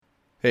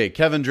Hey,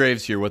 Kevin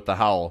Draves here with The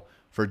Howl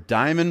for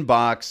Diamond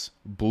Box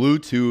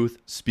Bluetooth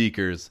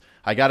speakers.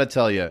 I gotta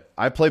tell you,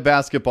 I play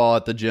basketball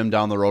at the gym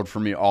down the road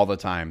from me all the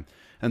time.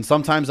 And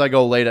sometimes I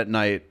go late at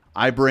night.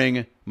 I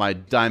bring my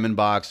Diamond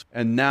Box,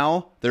 and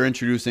now they're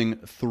introducing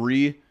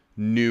 3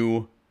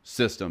 new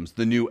systems.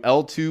 The new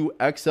L2,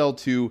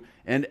 XL2,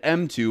 and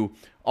M2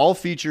 all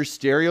feature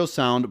stereo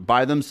sound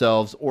by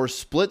themselves or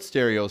split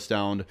stereo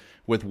sound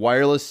with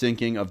wireless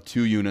syncing of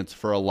 2 units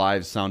for a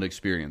live sound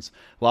experience.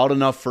 Loud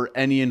enough for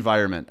any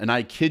environment. And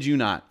I kid you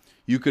not,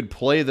 you could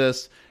play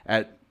this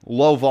at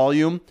low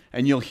volume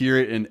and you'll hear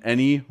it in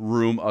any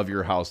room of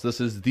your house.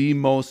 This is the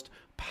most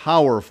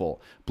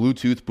powerful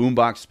Bluetooth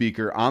boombox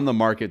speaker on the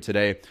market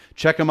today.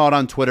 Check them out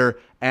on Twitter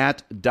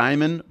at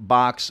Diamond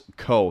Box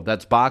Co.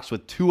 That's box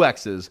with 2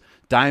 X's,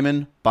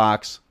 Diamond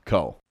Box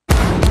Co.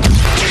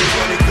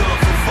 Slams it through.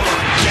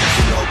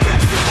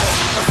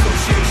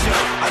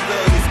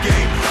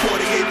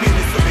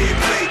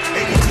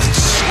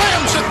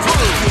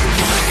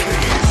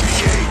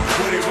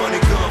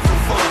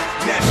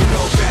 National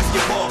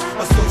Basketball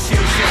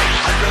Association.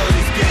 I love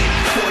this game.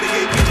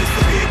 48 minutes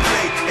of being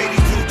played.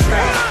 82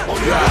 trades.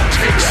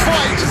 Takes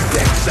flight.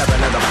 Deck 7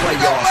 of the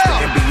playoffs,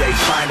 the NBA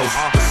Finals.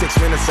 6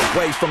 minutes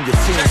away from your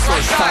team's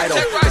first title.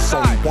 It's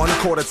only 1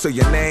 quarter till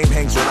your name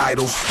hangs with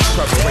idols.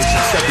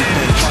 Preparation's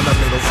everything,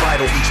 fundamentals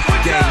vital. Each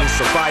game is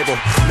survival.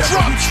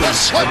 Never be true.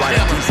 I ride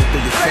a diesel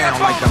through your town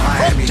like the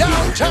Miami Heat.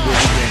 And we'll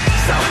be in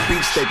South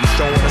Beach, they be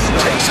showing us no.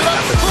 Takes it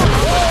up.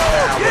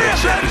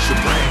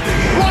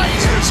 Right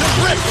to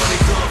rip.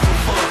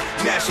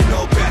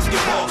 National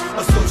Basketball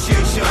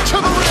Association. To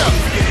the rim.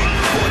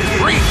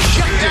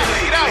 Rejected.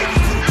 Laid out.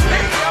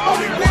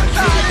 Only one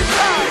takes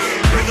it up.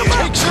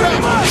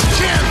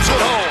 Jams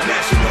it home.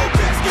 National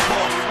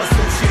Basketball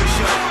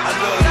Association. I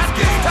love this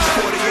game.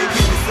 48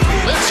 minutes of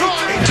being It's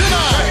on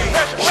tonight.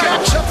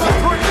 Jacks up the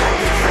 3.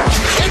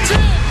 It's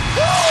in.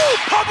 Woo!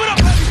 Pump it up,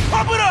 baby.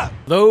 Pump it up.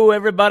 Hello,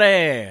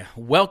 everybody.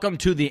 Welcome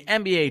to the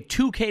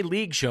NBA2K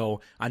League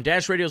show on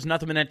Dash Radio's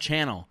Nothing But Net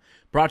channel.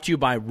 Brought to you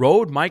by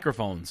Rode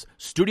Microphones,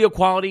 studio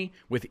quality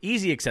with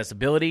easy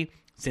accessibility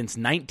since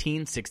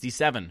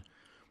 1967.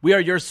 We are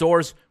your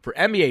source for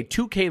NBA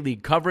 2K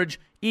League coverage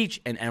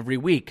each and every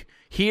week.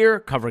 Here,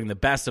 covering the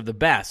best of the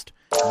best,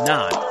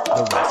 not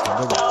the rest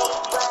of the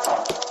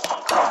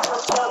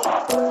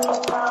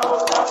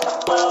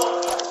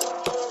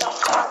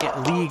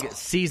rest. League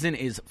season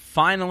is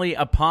finally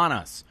upon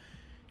us,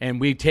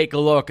 and we take a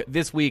look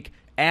this week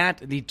at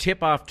the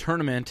Tipoff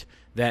Tournament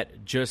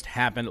that just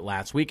happened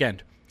last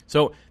weekend.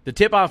 So the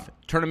Tipoff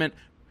Tournament,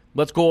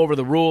 let's go over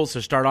the rules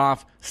to start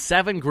off.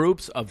 7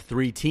 groups of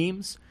 3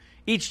 teams.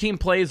 Each team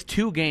plays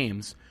 2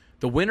 games.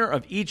 The winner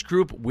of each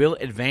group will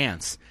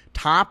advance.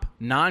 Top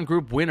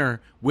non-group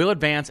winner will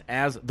advance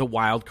as the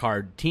wild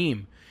card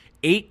team.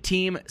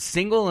 8-team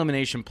single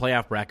elimination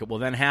playoff bracket will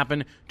then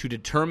happen to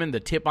determine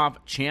the Tipoff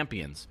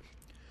Champions.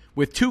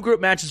 With 2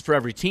 group matches for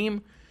every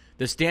team,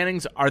 the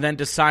standings are then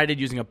decided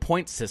using a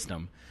point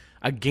system.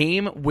 A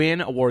game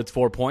win awards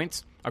 4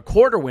 points. A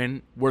quarter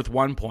win worth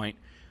 1 point,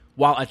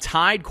 while a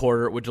tied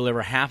quarter would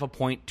deliver half a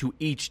point to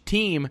each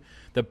team.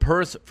 The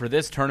purse for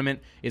this tournament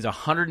is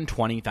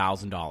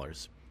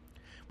 $120,000.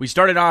 We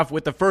started off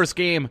with the first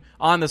game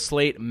on the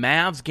slate,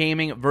 Mavs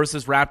Gaming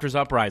versus Raptors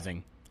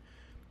Uprising.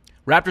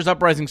 Raptors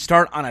Uprising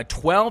start on a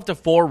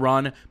 12-4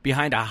 run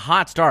behind a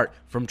hot start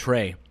from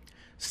Trey.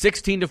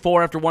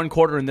 16-4 after 1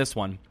 quarter in this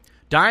one.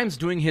 Dimes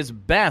doing his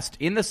best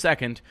in the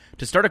second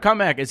to start a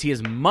comeback as he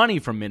has money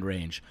from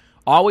mid-range.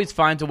 Always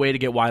finds a way to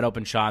get wide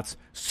open shots.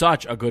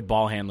 Such a good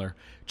ball handler.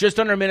 Just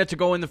under a minute to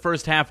go in the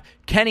first half,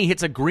 Kenny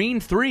hits a green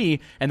 3,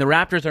 and the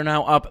Raptors are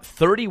now up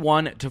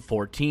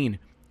 31-14.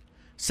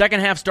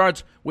 Second half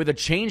starts with a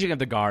changing of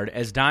the guard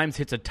as Dimes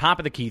hits a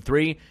top-of-the-key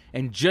 3,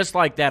 and just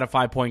like that, a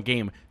 5-point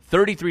game,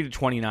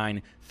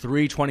 33-29,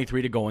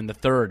 3:23 to go in the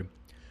third.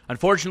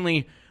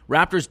 Unfortunately,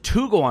 Raptors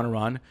 2 go on a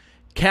run,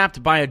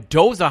 capped by a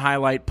Doza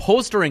highlight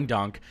postering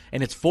dunk,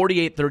 and it's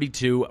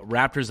 48-32,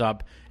 Raptors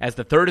up as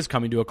the third is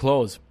coming to a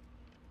close.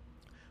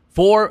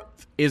 4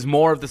 is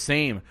more of the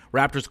same.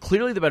 Raptors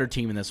clearly the better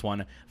team in this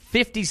one.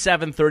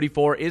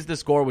 57-34 is the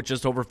score with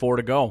just over 4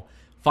 to go.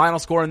 Final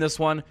score in this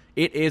one,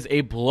 it is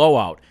a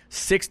blowout,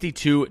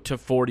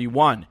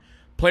 62-41.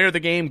 Player of the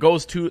game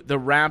goes to the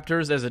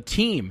Raptors as a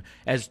team,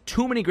 as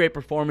too many great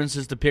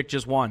performances to pick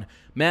just one.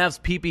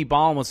 Mavs' PP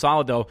Ballin was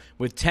solid, though,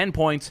 with 10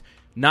 points,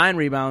 9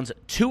 rebounds,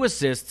 2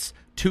 assists,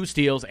 2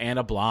 steals, and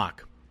a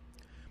block.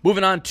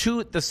 Moving on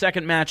to the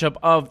second matchup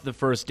of the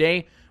first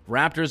day,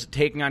 Raptors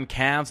taking on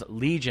Cavs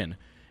Legion.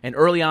 And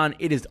early on,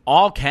 it is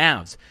all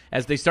Cavs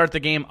as they start the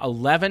game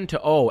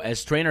 11-0 as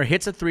Strainer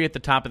hits a 3 at the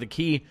top of the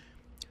key.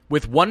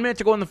 With 1 minute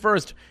to go in the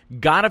first,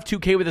 God of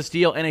 2K with a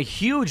steal and a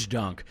huge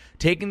dunk,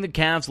 taking the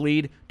Cavs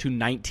lead to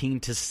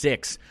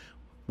 19-6.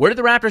 Where did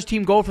the Raptors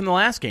team go from the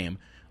last game?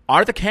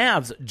 Are the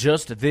Cavs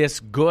just this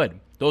good?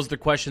 Those are the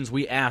questions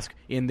we ask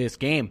in this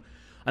game.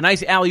 A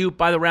nice alley-oop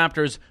by the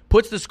Raptors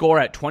puts the score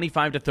at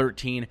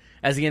 25-13.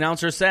 As the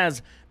announcer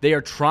says, they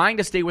are trying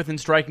to stay within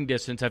striking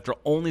distance after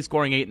only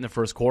scoring 8 in the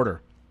first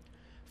quarter.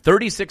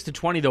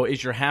 36-20, though,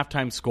 is your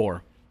halftime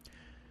score.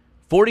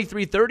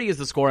 43-30 is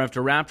the score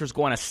after Raptors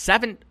go on a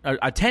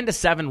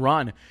 10-7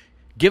 run.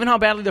 Given how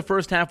badly the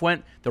first half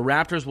went, the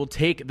Raptors will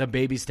take the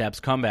baby steps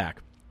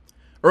comeback.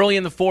 Early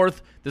in the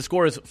fourth, the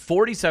score is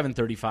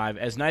 47-35,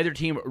 as neither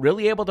team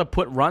really able to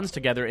put runs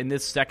together in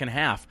this second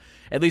half,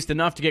 at least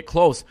enough to get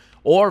close,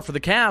 or for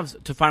the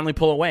Cavs to finally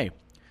pull away.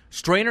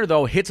 Strainer,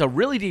 though, hits a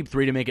really deep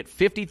three to make it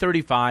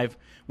 50-35,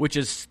 which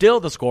is still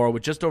the score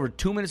with just over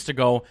 2 minutes to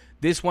go.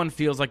 This one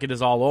feels like it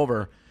is all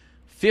over.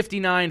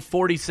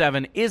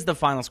 59-47 is the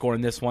final score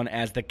in this one,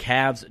 as the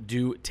Cavs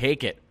do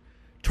take it.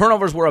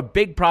 Turnovers were a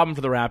big problem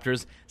for the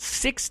Raptors,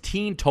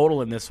 16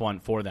 total in this one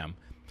for them.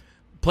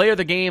 Player of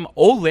the game,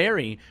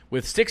 O'Leary,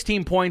 with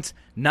 16 points,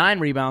 9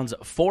 rebounds,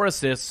 4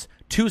 assists,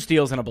 2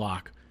 steals, and a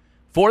block.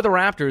 For the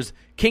Raptors,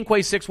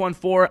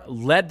 Kinkway614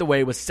 led the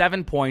way with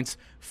 7 points,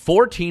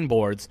 14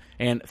 boards,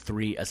 and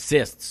 3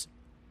 assists.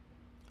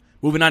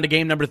 Moving on to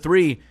game number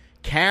 3,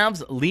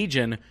 Cavs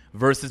Legion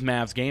versus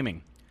Mavs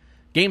Gaming.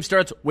 Game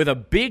starts with a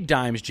big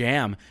Dimes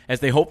jam as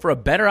they hope for a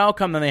better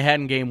outcome than they had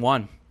in game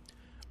 1.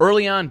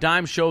 Early on,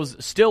 Dimes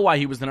shows still why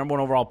he was the number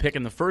 1 overall pick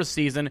in the first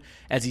season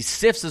as he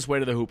sifts his way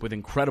to the hoop with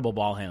incredible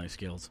ball handling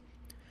skills.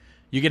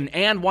 You get an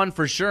and one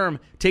for Sherm,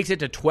 takes it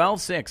to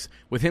 12-6.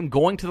 With him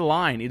going to the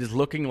line, it is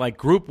looking like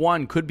Group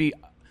 1 could be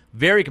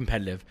very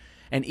competitive.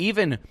 And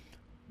even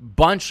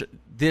Bunch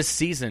this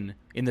season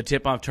in the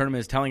Tipoff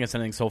Tournament is telling us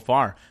anything so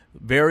far.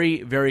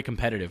 Very, very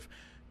competitive.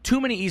 Too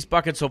many East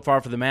buckets so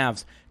far for the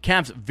Mavs.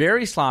 Cavs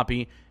very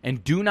sloppy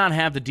and do not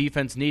have the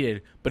defense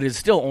needed, but it is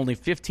still only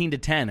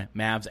 15-10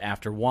 Mavs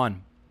after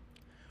 1.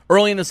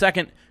 Early in the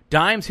second,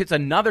 Dimes hits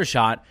another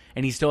shot,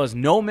 and he still has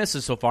no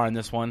misses so far in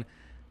this one.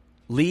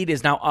 Lead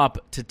is now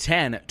up to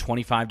 10,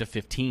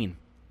 25-15.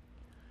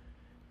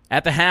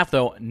 At the half,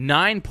 though,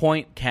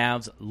 9-point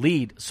Cavs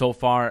lead so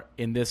far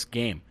in this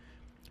game.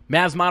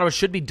 Mavs' motto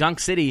should be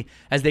Dunk City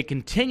as they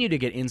continue to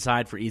get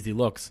inside for easy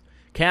looks.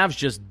 Cavs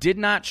just did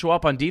not show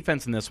up on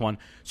defense in this one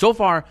so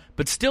far,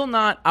 but still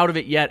not out of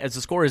it yet as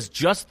the score is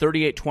just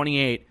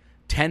 38-28.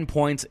 10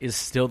 points is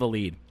still the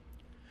lead.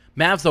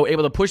 Mavs, though,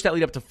 able to push that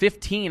lead up to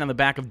 15 on the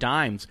back of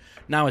Dimes,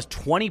 now has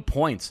 20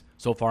 points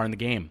so far in the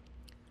game.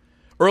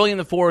 Early in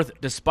the fourth,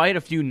 despite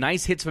a few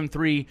nice hits from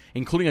 3,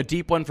 including a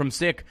deep one from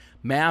Sick,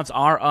 Mavs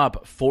are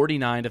up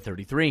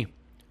 49-33.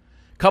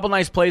 Couple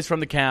nice plays from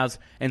the Cavs,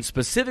 and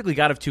specifically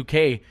God of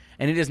 2K,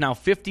 and it is now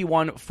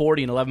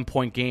 51-40, an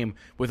 11-point game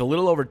with a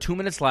little over 2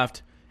 minutes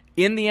left.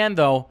 In the end,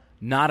 though,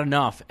 not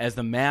enough, as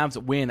the Mavs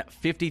win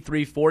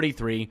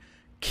 53-43,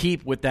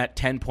 keep with that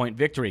 10-point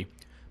victory.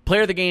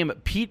 Player of the game,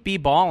 Pete B.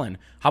 Ballin.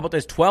 How about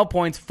this? 12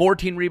 points,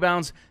 14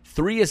 rebounds,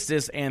 3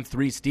 assists, and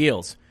 3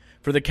 steals.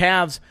 For the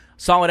Cavs,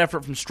 solid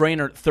effort from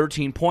Strainer,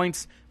 13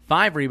 points,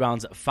 5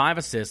 rebounds, 5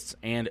 assists,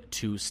 and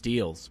 2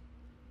 steals.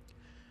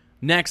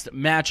 Next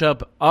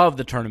matchup of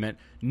the tournament,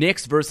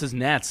 Knicks versus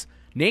Nets.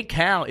 Nate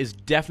Cal is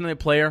definitely a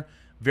player,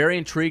 very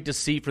intrigued to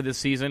see for this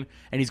season,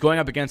 and he's going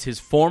up against his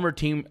former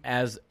team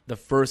as the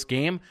first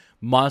game.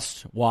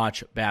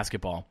 Must-watch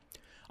basketball.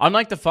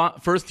 Unlike the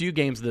first few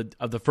games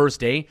of the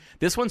first day,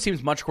 this one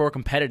seems much more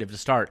competitive to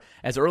start,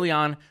 as early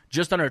on,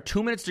 just under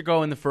 2 minutes to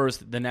go in the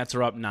first, the Nets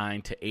are up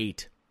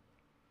 9-8.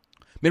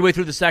 Midway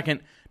through the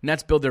second,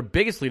 Nets build their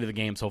biggest lead of the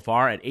game so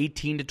far at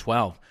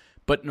 18-12,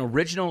 but an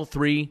original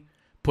 3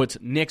 puts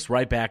Knicks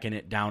right back in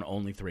it, down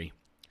only 3.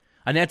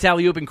 A Nets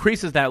alley-oop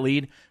increases that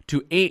lead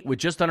to 8 with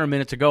just under a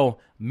minute to go.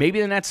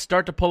 Maybe the Nets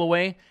start to pull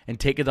away and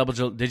take a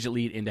double-digit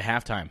lead into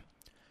halftime.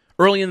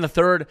 Early in the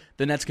third,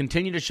 the Nets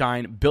continue to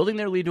shine, building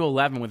their lead to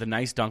 11 with a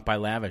nice dunk by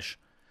Lavish.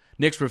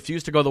 Knicks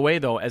refuse to go the way,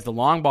 though, as the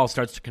long ball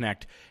starts to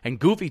connect, and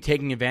Goofy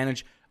taking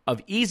advantage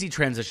of easy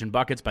transition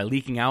buckets by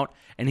leaking out,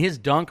 and his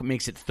dunk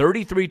makes it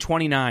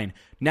 33-29.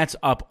 Nets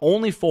up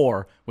only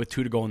 4 with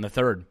 2 to go in the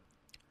third.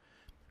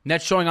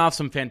 Nets showing off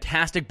some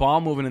fantastic ball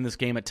movement in this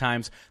game at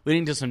times,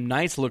 leading to some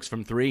nice looks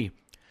from 3.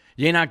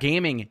 Yenot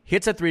Gaming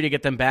hits a 3 to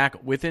get them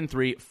back within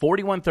 3,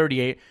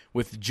 41-38,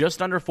 with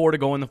just under 4 to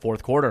go in the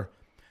fourth quarter.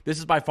 This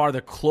is by far the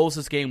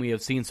closest game we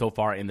have seen so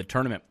far in the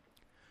tournament.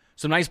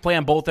 Some nice play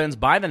on both ends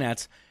by the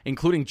Nets,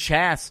 including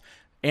Chas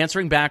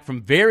answering back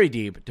from very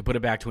deep to put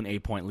it back to an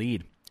 8-point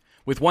lead.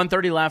 With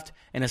 1:30 left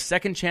and a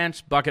second chance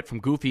bucket from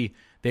Goofy,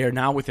 they are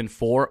now within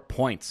 4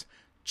 points.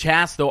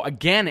 Chas, though,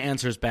 again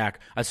answers back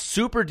a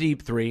super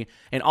deep 3,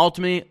 and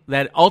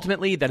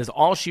ultimately that is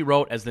all she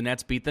wrote as the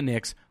Nets beat the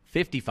Knicks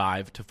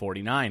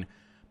 55-49.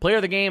 Player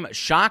of the game,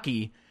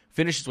 Shockey,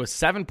 finishes with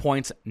 7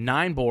 points,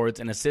 9 boards,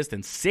 an assist,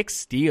 and 6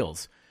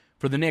 steals.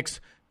 For the Knicks,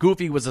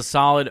 Goofy was a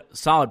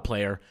solid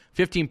player,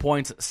 15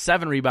 points,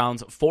 7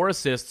 rebounds, 4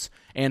 assists,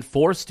 and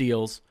 4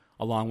 steals,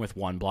 along with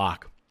 1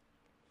 block.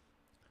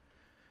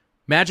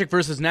 Magic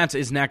versus Nets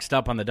is next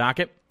up on the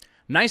docket.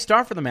 Nice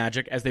start for the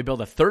Magic as they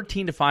build a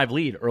 13-5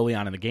 lead early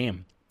on in the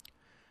game.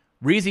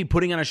 Reezy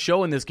putting on a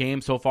show in this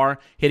game so far,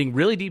 hitting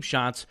really deep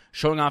shots,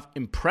 showing off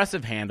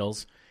impressive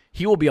handles.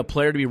 He will be a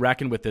player to be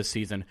reckoned with this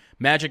season.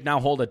 Magic now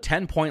hold a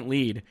 10-point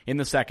lead in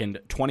the second,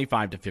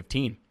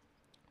 25-15.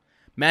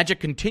 Magic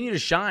continue to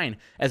shine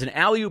as an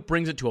alley-oop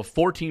brings it to a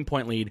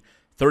 14-point lead,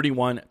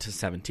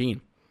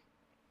 31-17.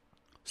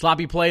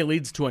 Sloppy play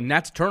leads to a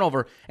Nets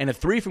turnover and a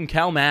three from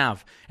Kel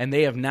Mav, and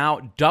they have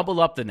now doubled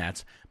up the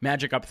Nets.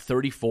 Magic up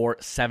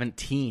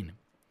 34-17.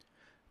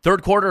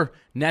 Third quarter,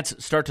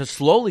 Nets start to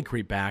slowly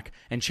creep back,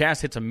 and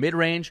Chas hits a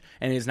mid-range,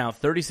 and it is now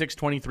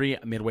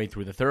 36-23 midway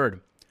through the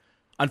third.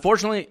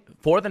 Unfortunately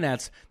for the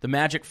Nets, the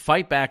Magic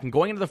fight back, and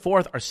going into the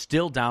fourth are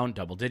still down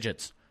double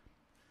digits.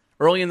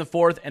 Early in the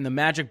fourth, and the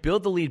Magic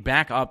build the lead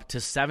back up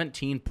to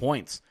 17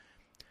 points.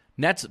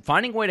 Nets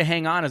finding a way to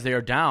hang on as they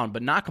are down,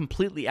 but not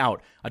completely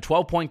out. A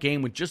 12-point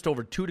game with just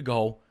over 2 to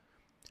go.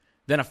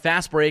 Then a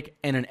fast break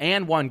and an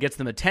and one gets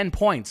them to 10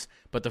 points,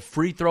 but the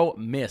free throw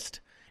missed.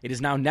 It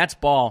is now Nets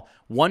ball,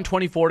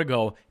 1:24 to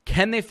go.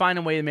 Can they find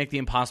a way to make the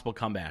impossible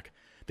comeback?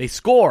 They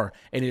score,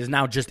 and it is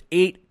now just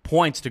 8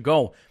 points to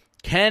go.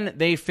 Can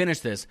they finish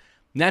this?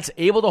 Nets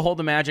able to hold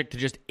the Magic to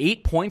just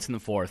 8 points in the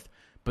fourth,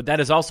 but that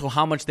is also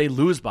how much they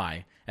lose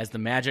by, as the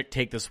Magic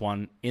take this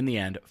one in the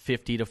end,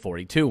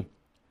 50-42.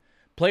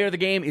 Player of the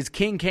game is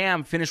King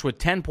Cam, finished with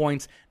 10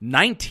 points,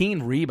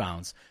 19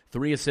 rebounds,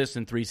 3 assists,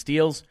 and 3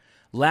 steals.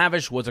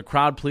 Lavish was a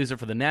crowd pleaser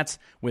for the Nets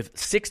with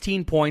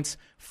 16 points,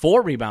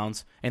 4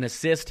 rebounds, an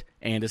assist,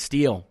 and a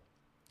steal.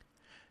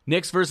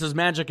 Knicks versus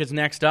Magic is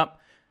next up.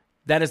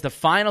 That is the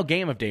final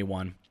game of day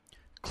one.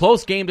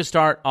 Close game to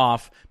start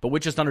off, but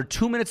with just under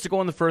 2 minutes to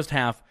go in the first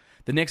half,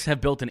 the Knicks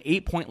have built an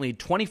 8-point lead,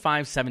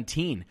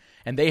 25-17,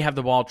 and they have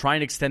the ball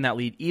trying to extend that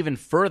lead even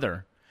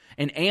further.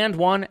 An and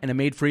one and a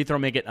made free throw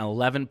make it an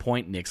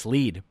 11-point Knicks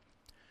lead.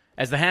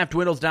 As the half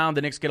dwindles down,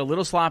 the Knicks get a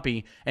little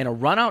sloppy, and a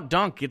run-out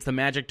dunk gets the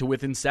Magic to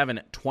within 7,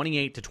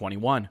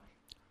 28-21.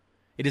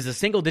 It is a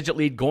single-digit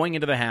lead going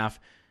into the half,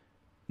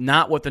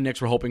 not what the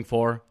Knicks were hoping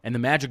for, and the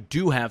Magic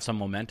do have some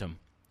momentum.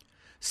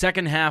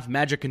 Second half,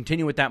 Magic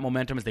continue with that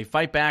momentum as they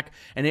fight back,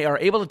 and they are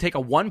able to take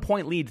a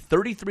 1-point lead,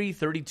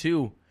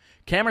 33-32.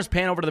 Cameras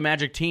pan over to the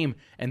Magic team,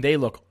 and they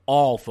look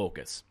all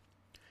focus.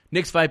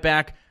 Knicks fight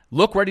back,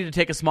 look ready to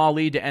take a small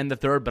lead to end the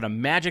third, but a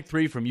Magic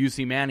three from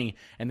UC Manny,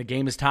 and the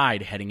game is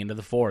tied heading into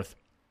the fourth.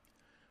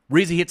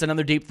 Reezy hits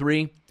another deep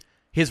three.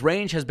 His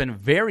range has been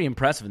very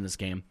impressive in this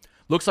game.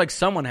 Looks like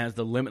someone has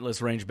the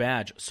limitless range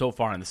badge so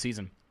far in the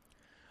season.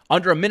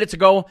 Under a minute to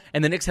go,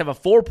 and the Knicks have a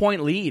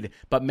 4-point lead,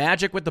 but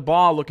Magic with the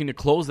ball looking to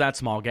close that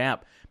small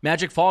gap.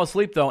 Magic fall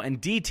asleep, though,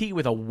 and DT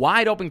with a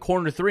wide-open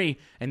corner three,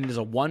 and it is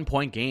a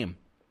 1-point game.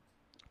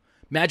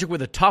 Magic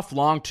with a tough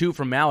long two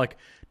from Malik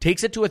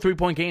takes it to a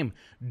 3-point game.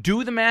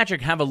 Do the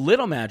Magic have a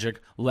little magic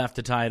left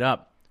to tie it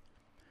up?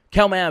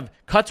 Kelmav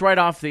cuts right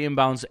off the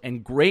inbounds,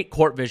 and great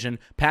court vision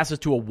passes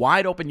to a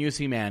wide-open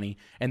UC Manny,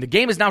 and the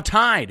game is now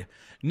tied.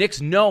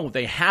 Knicks know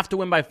they have to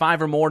win by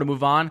 5 or more to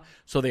move on,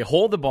 so they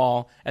hold the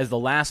ball as the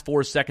last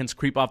 4 seconds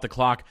creep off the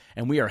clock,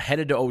 and we are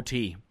headed to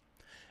OT.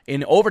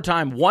 In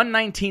overtime,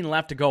 1:19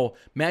 left to go.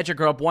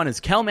 Magic are up 1 as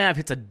Kelmav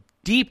hits a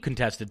deep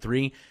contested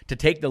three to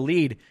take the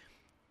lead.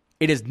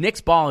 It is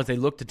Knicks ball as they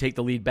look to take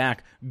the lead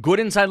back. Good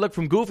inside look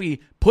from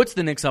Goofy puts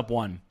the Knicks up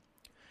 1.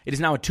 It is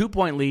now a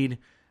 2-point lead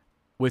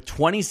with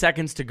 20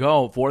 seconds to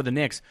go for the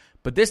Knicks.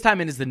 But this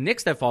time it is the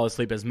Knicks that fall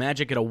asleep as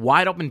Magic get a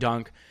wide-open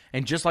dunk,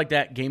 and just like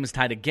that, game is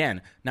tied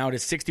again. Now it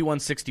is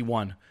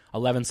 61-61,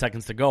 11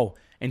 seconds to go.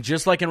 And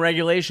just like in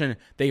regulation,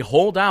 they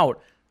hold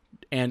out,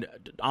 and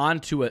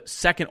on to a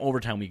second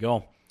overtime we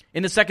go.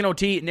 In the second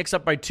OT, Knicks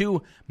up by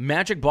 2,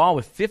 Magic ball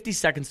with 50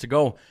 seconds to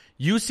go.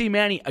 UC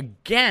Manny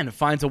again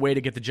finds a way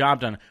to get the job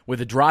done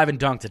with a drive and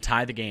dunk to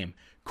tie the game.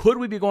 Could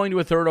we be going to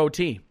a third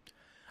OT?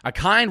 A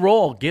kind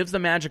roll gives the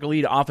Magic a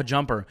lead off a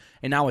jumper,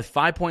 and now with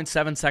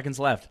 5.7 seconds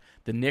left,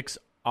 the Knicks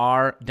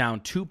are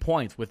down 2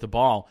 points with the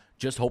ball,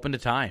 just hoping to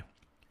tie.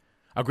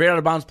 A great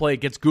out-of-bounds play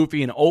gets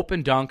Goofy an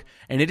open dunk,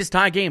 and it is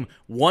tie game.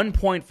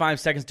 1.5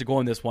 seconds to go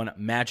in this one,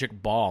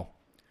 Magic ball.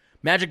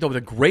 Magic, though, with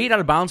a great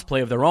out-of-bounds play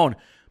of their own,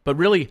 but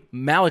really,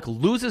 Malik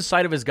loses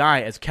sight of his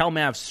guy as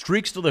Kelmav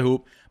streaks to the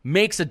hoop,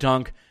 makes a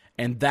dunk,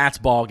 and that's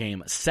ball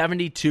game.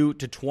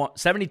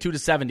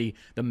 72-70,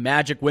 the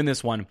Magic win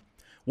this one.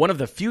 One of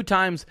the few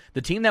times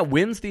the team that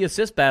wins the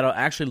assist battle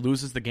actually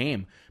loses the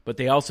game, but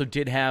they also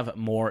did have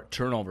more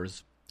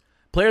turnovers.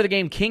 Player of the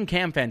game, King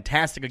Cam,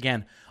 fantastic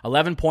again.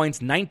 11 points,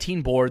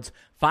 19 boards,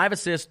 5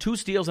 assists, 2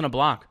 steals, and a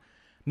block.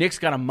 Knicks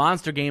got a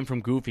monster game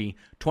from Goofy.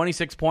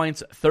 26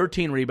 points,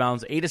 13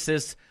 rebounds, 8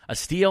 assists, a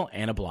steal,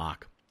 and a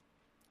block.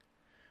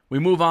 We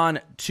move on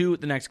to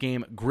the next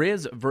game,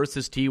 Grizz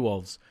versus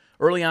T-Wolves.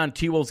 Early on,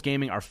 T-Wolves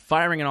Gaming are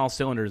firing on all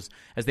cylinders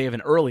as they have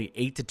an early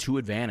 8-2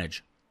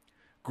 advantage.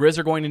 Grizz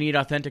are going to need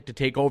Authentic to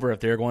take over if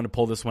they're going to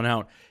pull this one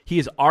out. He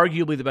is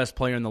arguably the best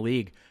player in the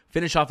league.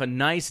 Finish off a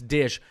nice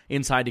dish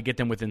inside to get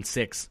them within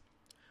 6.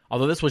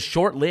 Although this was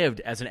short-lived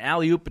as an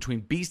alley-oop between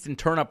Beast and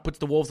Turnup puts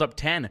the Wolves up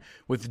 10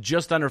 with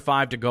just under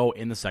 5 to go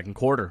in the second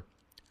quarter.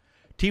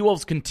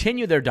 T-Wolves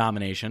continue their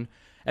domination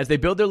as they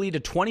build their lead to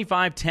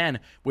 25-10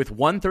 with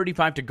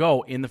 1:35 to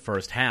go in the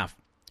first half.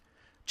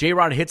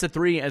 J-Rod hits a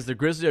 3 as the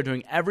Grizzlies are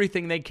doing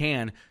everything they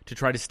can to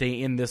try to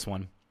stay in this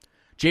one.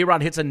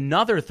 J-Rod hits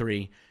another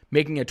 3,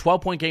 making a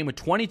 12-point game with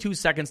 22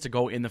 seconds to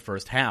go in the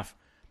first half.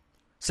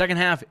 Second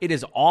half, it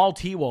is all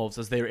T-Wolves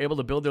as they are able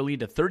to build their lead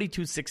to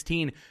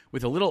 32-16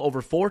 with a little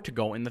over 4 to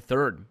go in the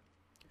third.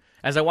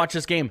 As I watch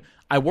this game,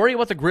 I worry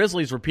about the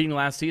Grizzlies repeating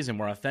last season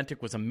where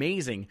Authentic was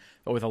amazing,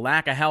 but with a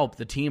lack of help,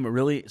 the team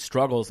really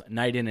struggles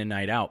night in and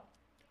night out.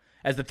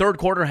 As the third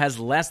quarter has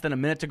less than a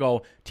minute to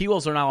go,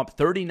 T-Wolves are now up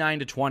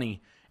 39-20,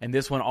 and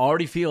this one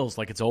already feels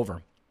like it's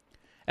over.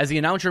 As the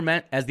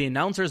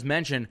announcers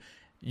mentioned,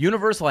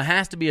 Universal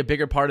has to be a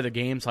bigger part of the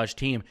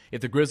game/team if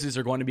the Grizzlies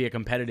are going to be a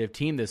competitive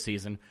team this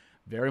season.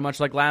 Very much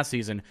like last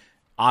season,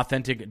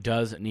 Authentic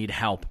does need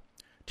help.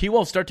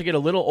 T-Wolves start to get a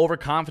little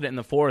overconfident in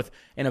the fourth,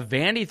 and a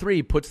Vandy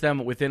 3 puts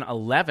them within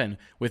 11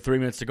 with 3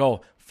 minutes to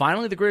go.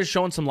 Finally, the Grizz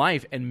showing some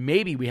life, and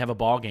maybe we have a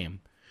ball game.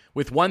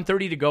 With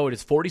 1:30 to go, it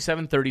is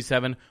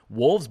 47-37,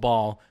 Wolves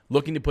ball,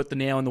 looking to put the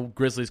nail in the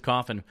Grizzlies'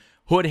 coffin.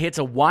 Hood hits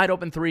a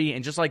wide-open 3,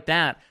 and just like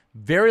that,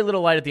 very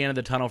little light at the end of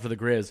the tunnel for the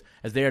Grizz,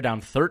 as they are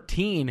down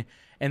 13,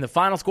 and the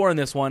final score in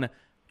this one,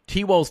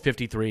 T-Wolves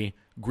 53,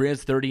 Grizz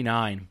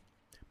 39.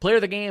 Player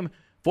of the game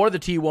for the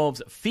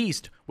T-Wolves,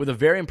 Feast, with a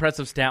very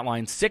impressive stat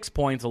line, 6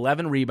 points,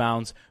 11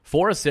 rebounds,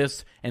 4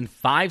 assists, and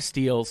 5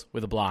 steals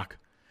with a block.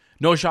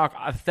 No shock,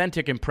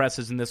 Authentic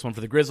impresses in this one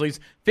for the Grizzlies,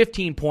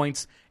 15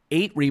 points,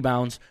 8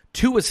 rebounds,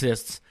 2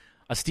 assists,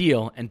 a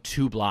steal, and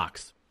 2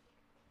 blocks.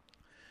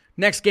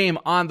 Next game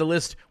on the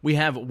list, we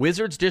have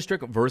Wizards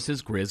District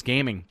versus Grizz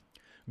Gaming.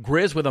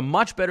 Grizz with a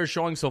much better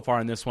showing so far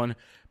in this one.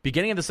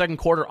 Beginning of the second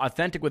quarter,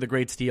 Authentic with a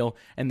great steal,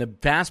 and the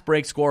fast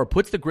break score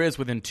puts the Grizz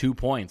within 2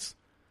 points.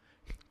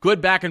 Good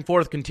back and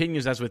forth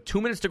continues as with 2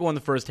 minutes to go in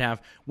the first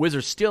half,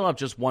 Wizards still up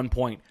just 1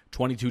 point,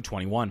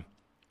 22-21.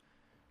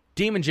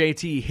 Demon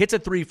JT hits a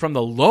 3 from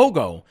the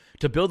logo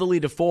to build the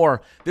lead to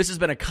 4. This has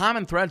been a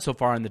common thread so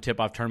far in the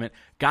Tipoff Tournament.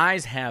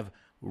 Guys have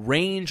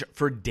range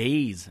for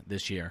days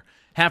this year.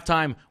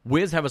 Halftime,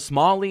 Wiz have a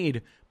small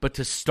lead, but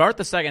to start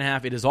the second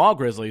half, it is all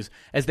Grizzlies,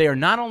 as they are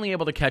not only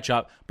able to catch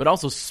up, but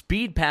also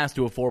speed past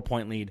to a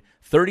 4-point lead,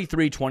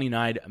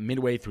 33-29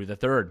 midway through the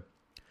third.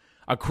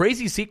 A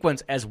crazy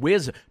sequence as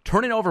Wiz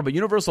turn it over, but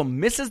Universal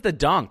misses the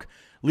dunk,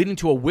 leading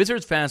to a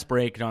Wizards fast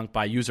break dunk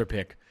by user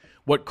pick.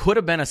 What could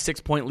have been a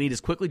 6-point lead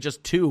is quickly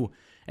just 2,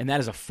 and that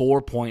is a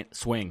 4-point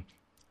swing.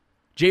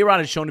 J-Rod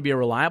has shown to be a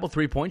reliable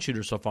 3-point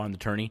shooter so far in the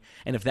tourney,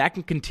 and if that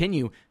can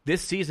continue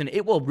this season,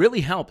 it will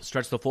really help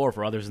stretch the floor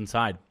for others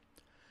inside.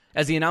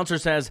 As the announcer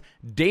says,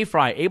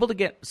 Dayfry able to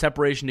get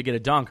separation to get a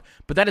dunk,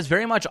 but that is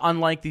very much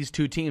unlike these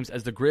two teams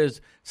as the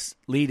Grizz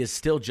lead is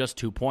still just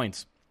 2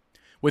 points.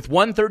 With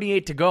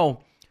 1:38 to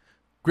go,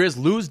 Grizz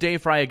lose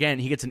Dayfry again.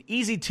 He gets an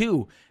easy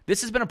 2.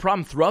 This has been a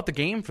problem throughout the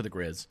game for the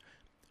Grizz.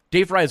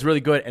 Dayfry is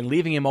really good, and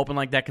leaving him open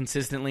like that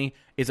consistently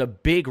is a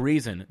big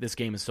reason this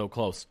game is so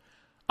close.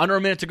 Under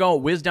a minute to go,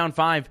 Wiz down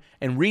 5,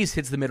 and Reese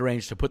hits the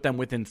mid-range to put them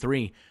within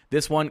 3.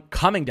 This one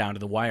coming down to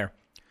the wire.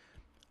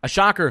 A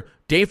shocker,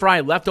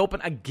 Dayfry left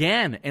open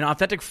again, and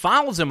Authentic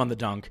follows him on the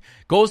dunk,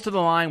 goes to the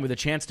line with a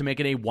chance to make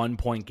it a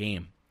 1-point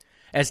game.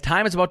 As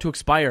time is about to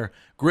expire,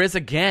 Grizz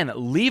again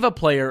leave a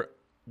player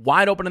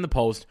wide open in the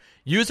post.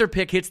 User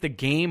pick hits the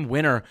game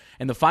winner,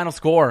 and the final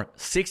score,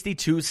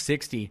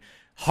 62-60.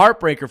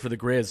 Heartbreaker for the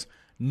Grizz.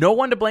 No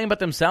one to blame but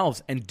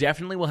themselves, and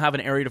definitely will have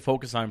an area to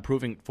focus on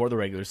improving for the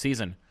regular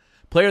season.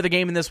 Player of the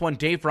game in this one,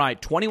 Dayfry,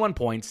 21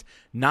 points,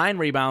 9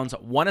 rebounds,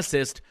 1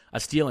 assist, a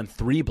steal, and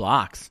 3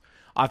 blocks.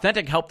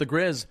 Authentic helped the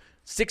Grizz,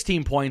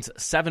 16 points,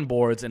 7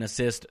 boards, an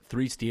assist,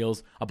 3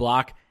 steals, a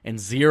block, and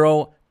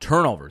 0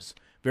 turnovers.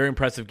 Very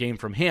impressive game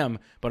from him,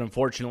 but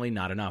unfortunately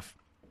not enough.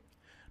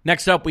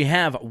 Next up, we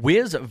have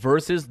Wiz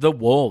versus the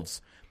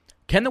Wolves.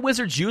 Can the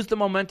Wizards use the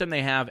momentum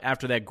they have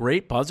after that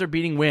great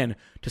buzzer-beating win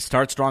to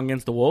start strong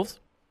against the Wolves?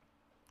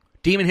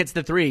 Demon hits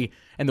the 3,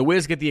 and the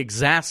Wiz get the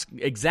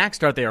exact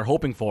start they are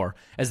hoping for,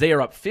 as they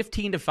are up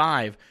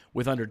 15-5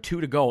 with under 2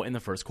 to go in the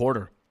first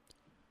quarter.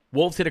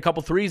 Wolves hit a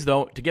couple threes,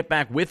 though, to get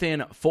back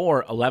within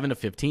 4,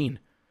 11-15.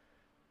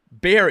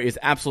 Bear is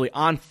absolutely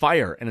on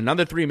fire, and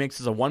another 3 makes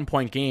this a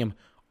 1-point game.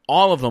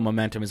 All of the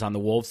momentum is on the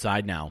Wolves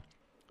side now.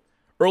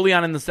 Early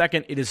on in the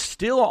second, it is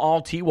still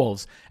all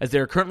T-Wolves, as they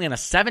are currently on a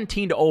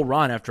 17-0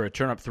 run after a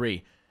turn-up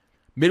 3.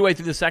 Midway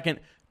through the second,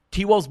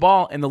 T-Wolves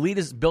ball, and the lead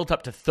is built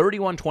up to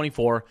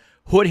 31-24.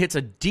 Hood hits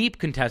a deep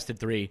contested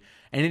 3,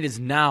 and it is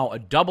now a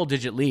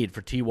double-digit lead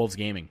for T-Wolves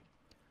Gaming.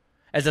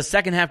 As the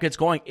second half gets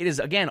going, it is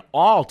again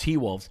all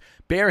T-Wolves.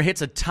 Bear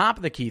hits a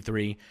top-of-the-key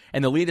 3,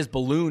 and the lead is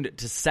ballooned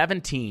to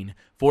 17,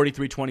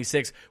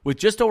 43-26, with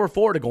just over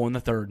 4 to go in the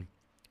third.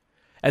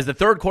 As the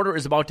third quarter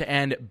is about to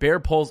end, Bear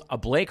pulls a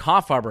Blake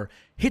Hoffarber,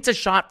 hits a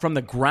shot from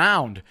the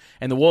ground,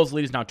 and the Wolves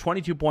lead is now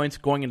 22 points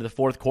going into the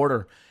fourth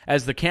quarter.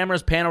 As the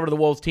cameras pan over to the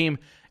Wolves team,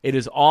 it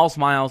is all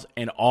smiles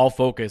and all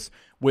focus.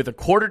 With a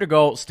quarter to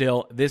go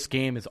still, this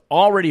game is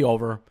already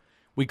over.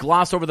 We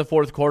gloss over the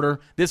fourth quarter.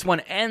 This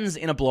one ends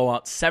in a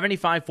blowout,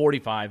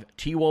 75-45.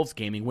 T-Wolves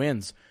Gaming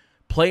wins.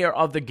 Player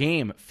of the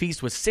game,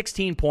 Feast with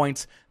 16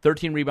 points,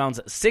 13 rebounds,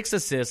 6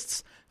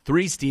 assists,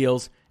 3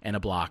 steals, and a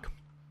block.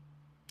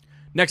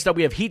 Next up,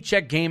 we have Heat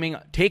Check Gaming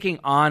taking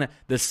on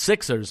the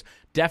Sixers.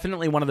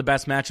 Definitely one of the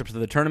best matchups of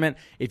the tournament.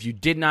 If you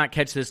did not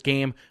catch this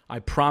game, I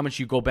promise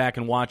you go back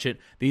and watch it.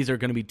 These are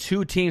going to be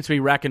two teams to be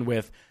reckoned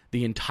with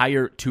the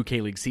entire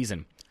 2K League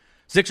season.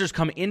 Sixers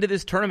come into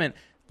this tournament,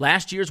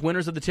 last year's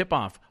winners of the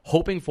tip-off,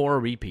 hoping for a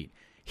repeat.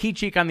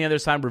 Heat on the other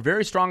side were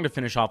very strong to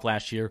finish off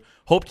last year.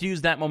 Hope to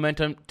use that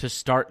momentum to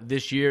start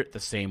this year the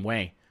same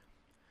way.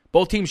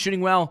 Both teams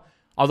shooting well,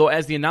 although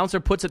as the announcer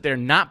puts it, they're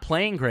not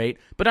playing great,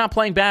 but not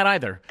playing bad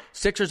either.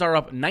 Sixers are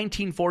up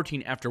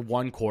 19-14 after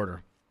one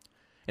quarter.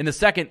 In the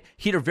second,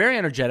 Heat are very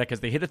energetic as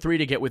they hit a three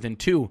to get within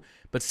two,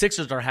 but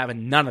Sixers are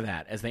having none of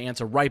that as they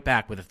answer right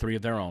back with a three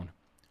of their own.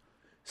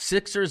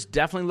 Sixers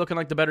definitely looking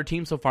like the better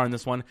team so far in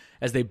this one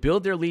as they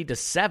build their lead to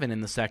 7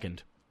 in the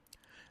second.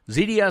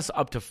 ZDS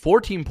up to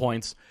 14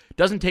 points,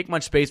 doesn't take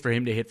much space for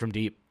him to hit from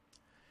deep.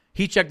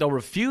 Heat though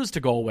refused to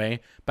go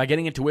away by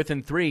getting it to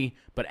within 3,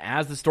 but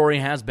as the story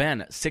has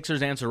been,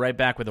 Sixers answer right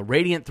back with a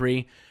radiant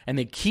 3, and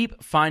they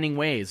keep finding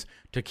ways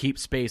to keep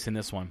space in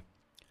this one.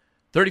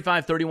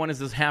 35-31 is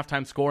this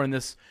halftime score in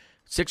this.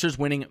 Sixers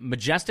winning.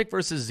 Majestic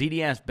versus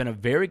ZDS. Been a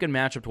very good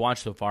matchup to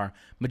watch so far.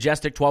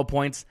 Majestic 12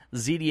 points,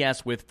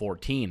 ZDS with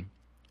 14.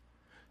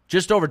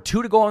 Just over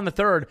 2 to go in the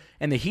third,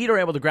 and the Heat are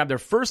able to grab their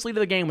first lead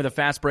of the game with a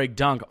fast break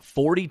dunk,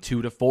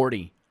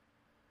 42-40.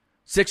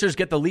 Sixers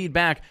get the lead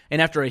back,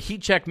 and after a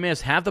Heat check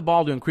miss, have the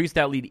ball to increase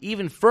that lead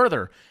even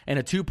further, and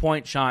a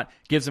 2-point shot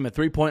gives them a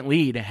 3-point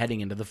lead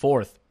heading into the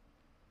fourth.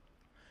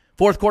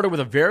 Fourth quarter with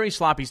a very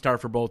sloppy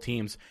start for both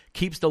teams,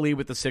 keeps the lead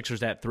with the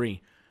Sixers at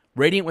 3.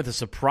 Radiant with a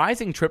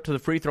surprising trip to the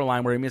free throw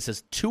line where he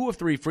misses 2 of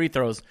 3 free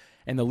throws,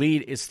 and the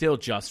lead is still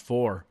just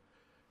 4.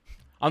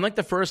 Unlike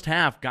the first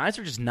half, guys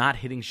are just not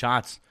hitting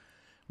shots.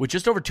 With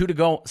just over 2 to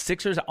go,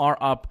 Sixers are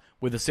up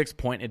with a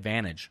 6-point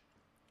advantage.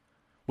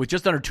 With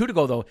just under 2 to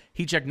go, though,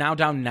 Heat now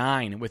down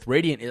 9, with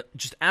Radiant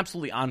just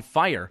absolutely on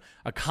fire,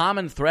 a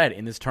common thread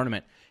in this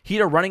tournament.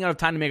 Heat are running out of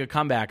time to make a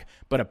comeback,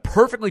 but a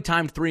perfectly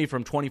timed 3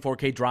 from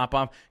 24K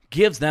drop-off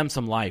gives them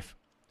some life.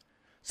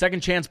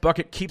 Second chance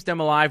bucket keeps them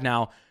alive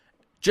now.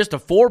 Just a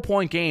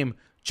 4-point game,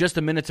 just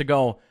a minute to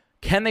go.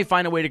 Can they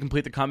find a way to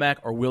complete the comeback,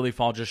 or will they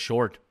fall just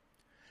short?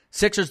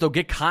 Sixers, though,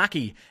 get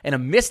cocky, and a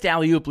missed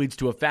alley-oop leads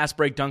to a fast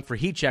break dunk for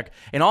Heat,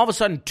 and all of a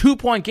sudden,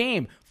 2-point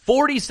game,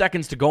 40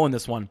 seconds to go in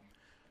this one.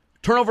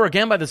 Turnover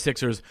again by the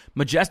Sixers.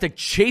 Majestic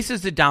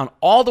chases it down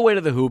all the way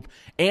to the hoop,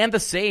 and the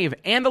save,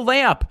 and the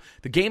layup.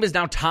 The game is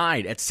now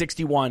tied at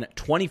 61,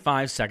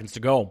 25 seconds to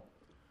go.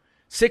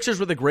 Sixers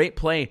with a great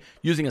play,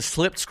 using a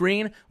slipped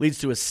screen, leads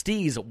to a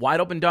Steez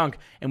wide-open dunk,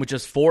 and with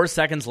just 4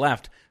 seconds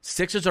left,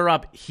 Sixers are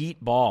up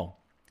Heat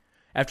ball.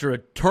 After a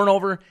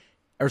timeout,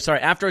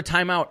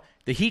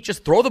 the Heat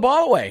just throw the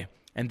ball away,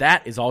 and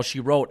that is all she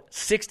wrote,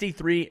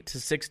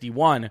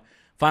 63-61.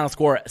 Final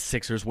score,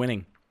 Sixers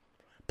winning.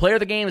 Player of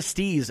the game is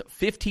Steez,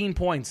 15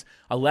 points,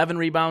 11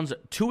 rebounds,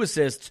 2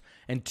 assists,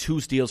 and 2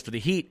 steals for the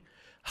Heat.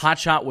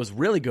 Hotshot was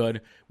really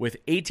good with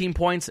 18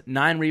 points,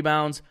 9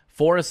 rebounds,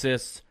 4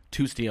 assists,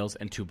 2 steals,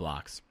 and 2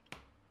 blocks.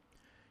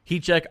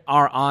 Heat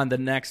are on the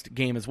next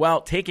game as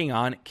well, taking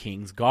on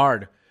Kings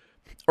Guard.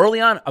 Early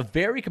on, a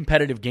very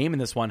competitive game in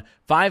this one.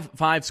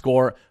 5-5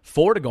 score,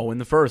 4 to go in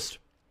the first.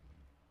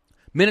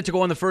 Minute to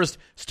go in the first,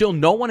 still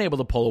no one able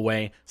to pull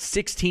away.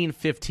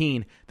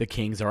 16-15, the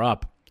Kings are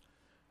up.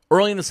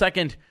 Early in the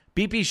second,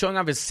 BP showing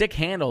off his sick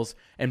handles,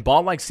 and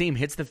ball-like seam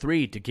hits the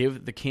 3 to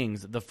give the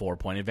Kings the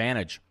 4-point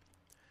advantage.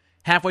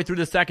 Halfway through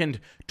the second,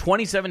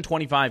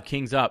 27-25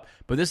 Kings up,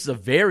 but this is a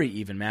very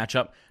even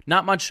matchup.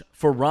 Not much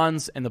for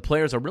runs, and the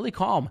players are really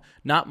calm.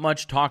 Not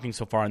much talking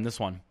so far in this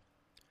one.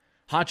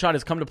 Hotshot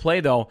has come to play,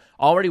 though,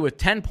 already with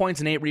 10 points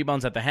and 8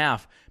 rebounds at the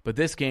half, but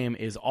this game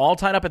is all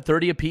tied up at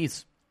 30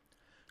 apiece.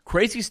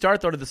 Crazy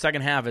start, though, to the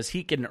second half as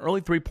Heat get an early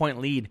 3-point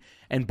lead,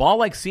 and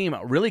ball-like seam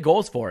really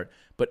goes for it,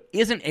 but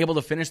isn't able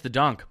to finish the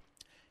dunk.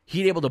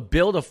 Heat able to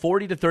build a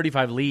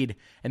 40-35 lead,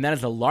 and that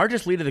is the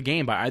largest lead of the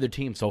game by either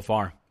team so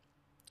far.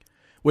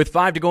 With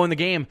 5 to go in the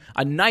game,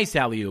 a nice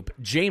alley-oop,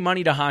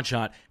 J-Money to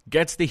Hotshot,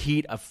 gets the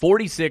Heat a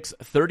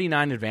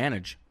 46-39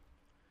 advantage.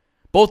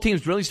 Both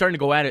teams really starting to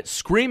go at it,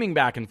 screaming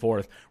back and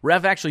forth.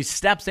 Ref actually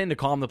steps in to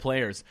calm the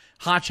players.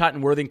 Hotshot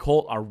and Worthing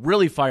Colt are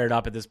really fired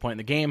up at this point in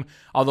the game,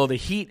 although the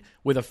Heat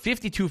with a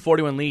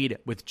 52-41 lead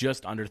with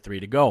just under 3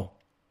 to go.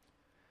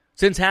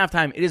 Since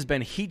halftime, it has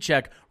been Heat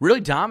really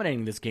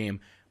dominating this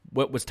game.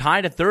 What was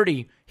tied at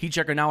 30, Heat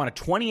are now on a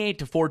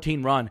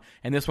 28-14 run,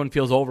 and this one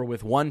feels over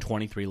with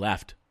 1:23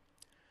 left.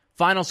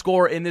 Final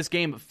score in this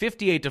game,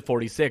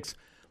 58-46.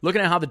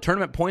 Looking at how the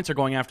tournament points are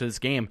going after this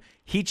game,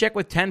 Heat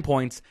with 10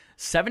 points,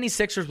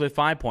 76ers with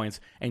 5 points,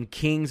 and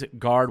Kings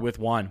Guard with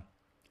 1.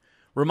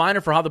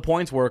 Reminder for how the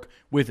points work,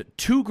 with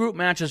 2 group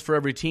matches for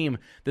every team,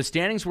 the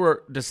standings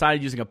were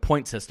decided using a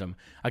point system.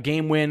 A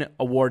game win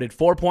awarded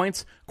 4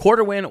 points,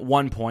 quarter win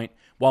 1 point,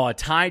 while a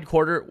tied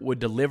quarter would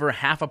deliver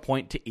half a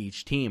point to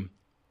each team.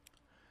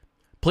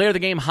 Player of the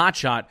game,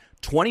 Hotshot,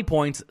 20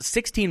 points,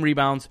 16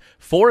 rebounds,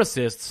 4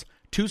 assists,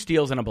 2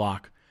 steals, and a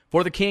block.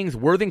 For the Kings,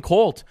 Worthing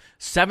Colt,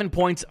 7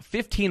 points,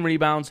 15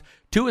 rebounds,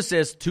 2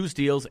 assists, 2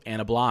 steals,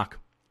 and a block.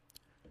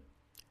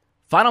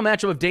 Final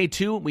matchup of day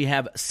 2, we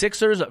have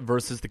Sixers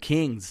versus the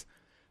Kings.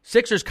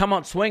 Sixers come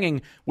out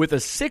swinging with a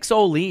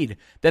 6-0 lead.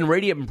 Then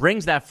Radiant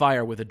brings that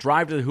fire with a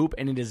drive to the hoop,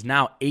 and it is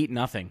now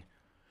 8-0.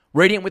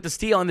 Radiant with the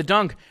steal and the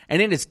dunk,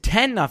 and it is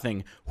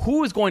 10-0.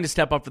 Who is going to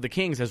step up for the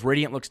Kings as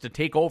Radiant looks to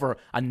take over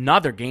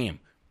another game?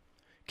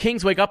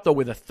 Kings wake up, though,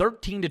 with a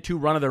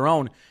 13-2 run of their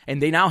own,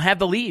 and they now have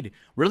the lead.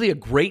 Really a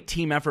great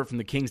team effort from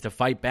the Kings to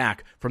fight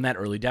back from that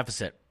early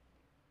deficit.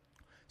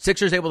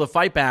 Sixers able to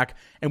fight back,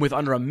 and with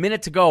under a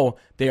minute to go,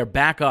 they are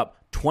back up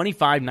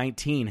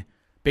 25-19.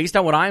 Based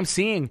on what I'm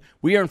seeing,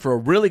 we are in for a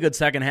really good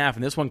second half,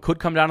 and this one could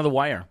come down to the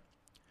wire.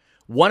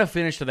 What a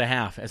finish to the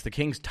half as the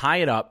Kings tie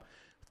it up,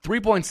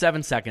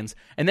 3.7 seconds,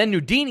 and then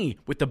Nudini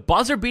with the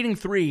buzzer-beating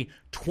three,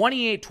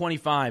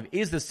 28-25,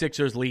 is the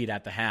Sixers' lead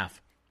at the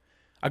half.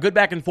 A good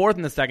back and forth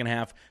in the second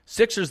half.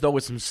 Sixers, though,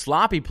 with some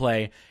sloppy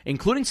play,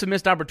 including some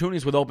missed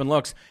opportunities with open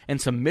looks and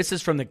some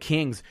misses from the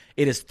Kings.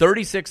 It is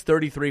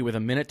 36-33 with a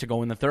minute to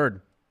go in the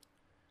third.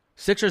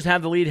 Sixers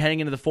have the lead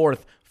heading into the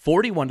fourth,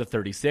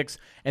 41-36,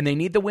 and they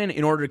need the win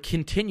in order to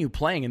continue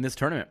playing in this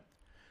tournament.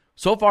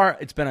 So far,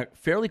 it's been a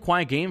fairly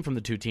quiet game from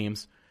the two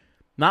teams.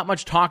 Not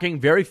much talking,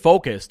 very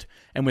focused,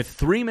 and with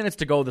 3 minutes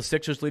to go, the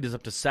Sixers lead is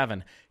up to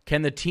 7.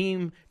 Can the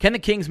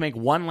Kings make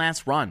one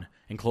last run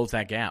and close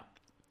that gap?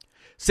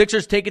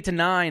 Sixers take it to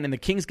 9, and the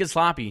Kings get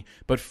sloppy,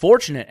 but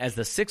fortunate as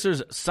the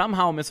Sixers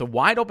somehow miss a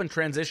wide-open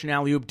transition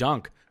alley-oop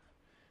dunk.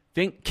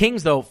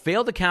 Kings, though,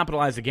 fail to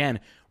capitalize again.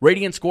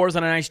 Radiant scores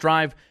on a nice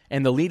drive,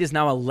 and the lead is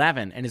now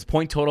 11, and his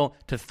point total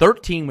to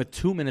 13 with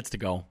 2 minutes to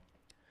go.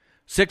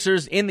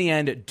 Sixers, in the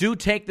end, do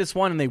take this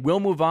one, and they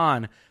will move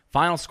on.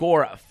 Final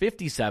score,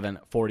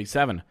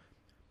 57-47.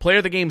 Player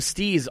of the game,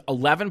 Steez,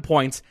 11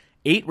 points,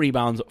 8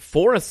 rebounds,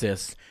 4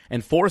 assists,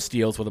 and 4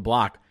 steals with a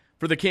block.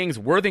 For the Kings,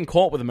 Worthing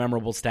Colt with a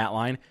memorable stat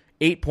line,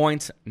 8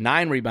 points,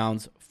 9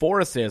 rebounds, 4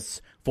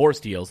 assists, 4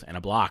 steals, and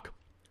a block.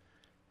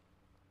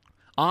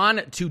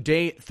 On to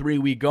day 3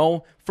 we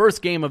go.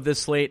 First game of this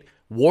slate,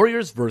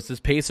 Warriors versus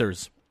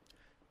Pacers.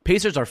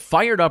 Pacers are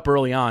fired up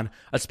early on,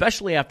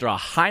 especially after a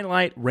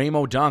highlight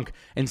Ramo dunk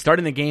and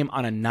starting the game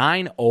on a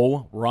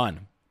 9-0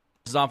 run.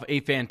 This is off a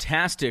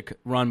fantastic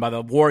run by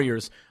the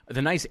Warriors,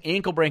 the nice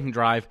ankle-breaking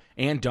drive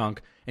and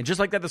dunk. And just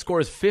like that, the score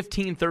is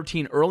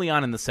 15-13 early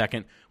on in the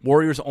second.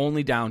 Warriors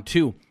only down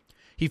 2.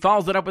 He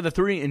follows it up with a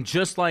 3, and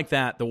just like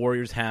that, the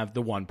Warriors have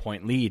the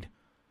 1-point lead.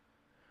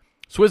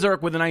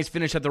 Swizzerk with a nice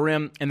finish at the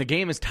rim, and the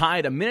game is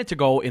tied a minute to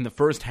go in the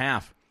first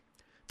half.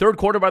 Third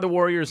quarter by the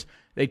Warriors,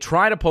 they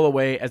try to pull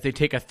away as they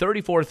take a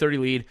 34-30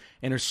 lead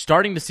and are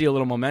starting to see a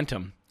little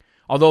momentum.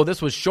 Although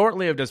this was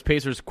short-lived as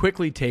Pacers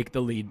quickly take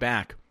the lead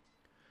back.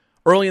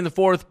 Early in the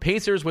fourth,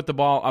 Pacers with the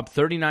ball up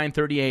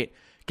 39-38.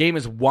 Game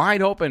is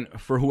wide open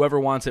for whoever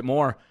wants it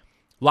more.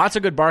 Lots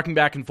of good barking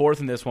back and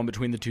forth in this one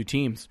between the two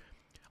teams.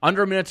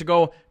 Under a minute to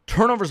go,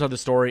 turnovers are the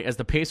story as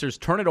the Pacers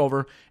turn it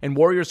over and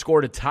Warriors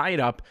score to tie it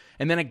up.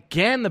 And then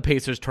again, the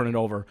Pacers turn it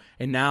over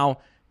and now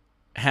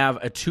have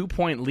a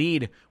 2-point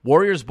lead.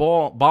 Warriors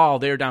ball,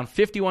 they are down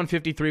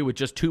 51-53 with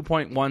just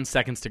 2.1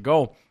 seconds to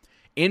go.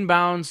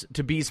 Inbounds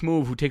to B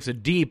Smooth, who takes a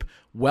deep,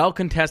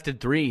 well-contested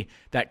 3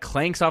 that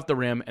clanks off the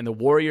rim, and the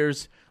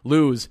Warriors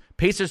lose.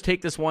 Pacers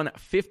take this one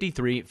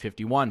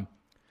 53-51.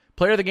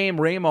 Player of the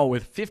game, Ramo,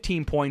 with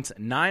 15 points,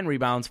 9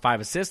 rebounds, 5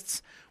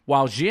 assists,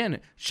 while Jin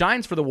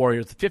shines for the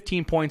Warriors,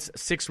 15 points,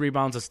 6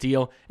 rebounds, a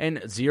steal,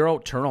 and 0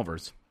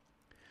 turnovers.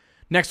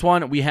 Next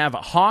one, we have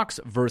Hawks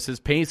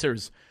versus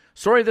Pacers.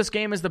 Story of this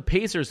game is the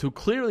Pacers, who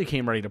clearly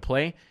came ready to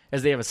play,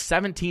 as they have a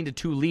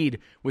 17-2 lead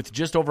with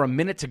just over a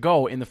minute to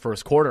go in the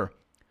first quarter.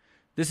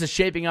 This is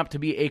shaping up to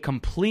be a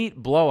complete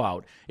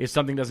blowout if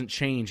something doesn't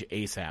change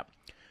ASAP.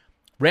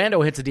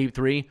 Rando hits a deep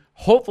 3.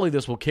 Hopefully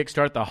this will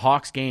kickstart the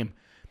Hawks game.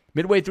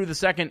 Midway through the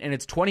second, and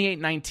it's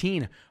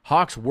 28-19.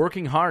 Hawks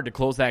working hard to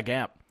close that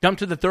gap. Dump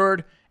to the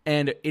third,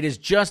 and it is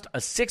just a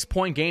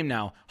 6-point game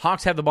now.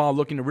 Hawks have the ball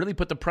looking to really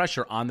put the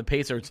pressure on the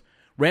Pacers.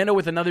 Rando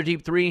with another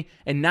deep 3,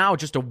 and now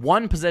just a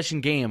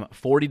 1-possession game,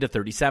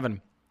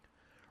 40-37.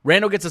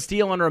 Rando gets a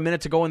steal under a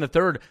minute to go in the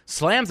third,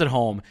 slams it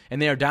home,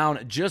 and they are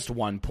down just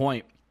 1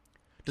 point.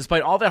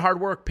 Despite all that hard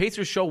work,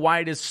 Pacers show why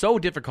it is so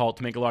difficult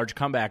to make a large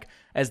comeback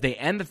as they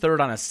end the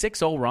third on a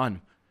 6-0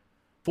 run.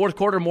 Fourth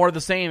quarter, more of the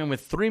same, and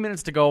with 3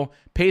 minutes to go,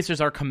 Pacers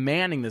are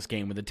commanding this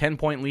game with a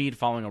 10-point lead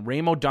following a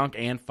Ramo dunk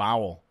and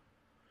foul.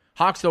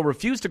 Hawks, though,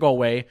 refuse to go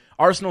away.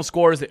 Arsenal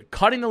scores,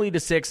 cutting the lead to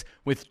 6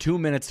 with 2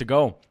 minutes to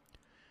go.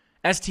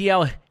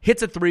 STL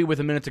hits a 3 with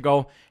a minute to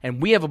go, and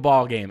we have a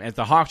ball game as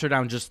the Hawks are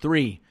down just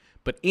 3.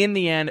 But in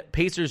the end,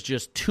 Pacers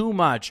just too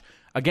much.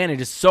 Again, it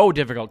is so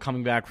difficult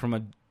coming back from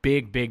a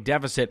big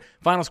deficit.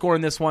 Final score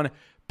in this one,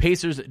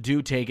 Pacers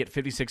do take it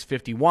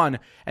 56-51,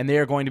 and they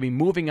are going to be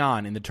moving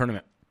on in the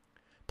tournament.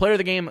 Player of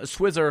the game,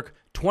 Swizzerk,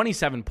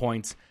 27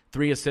 points,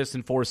 3 assists,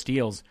 and 4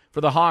 steals. For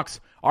the Hawks,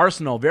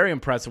 Arsenal, very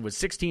impressive with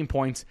 16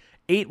 points,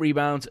 8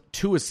 rebounds,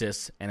 2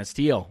 assists, and a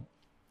steal.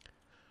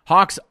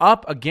 Hawks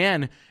up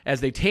again as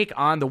they take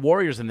on the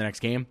Warriors in the next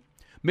game.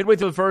 Midway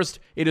through the first,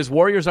 it is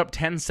Warriors up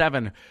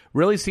 10-7.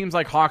 Really seems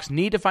like Hawks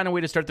need to find a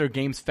way to start their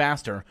games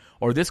faster,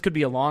 or this could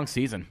be a long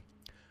season.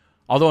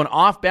 Although an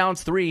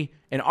off-balance 3,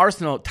 and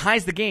Arsenal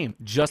ties the game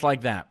just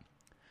like that.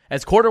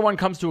 As quarter one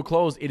comes to a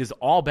close, it is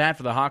all bad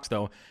for the Hawks,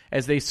 though,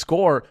 as they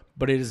score,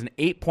 but it is an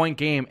 8-point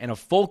game, and a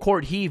full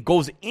court heave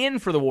goes in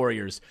for the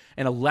Warriors,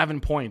 and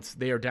 11 points.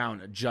 They are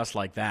down just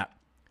like that.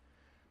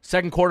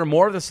 Second quarter,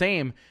 more of the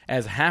same,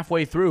 as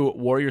halfway through,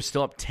 Warriors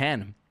still up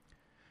 10.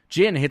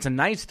 Jin hits a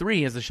nice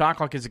three as the shot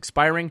clock is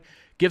expiring,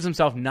 gives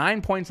himself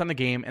 9 points on the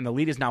game, and the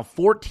lead is now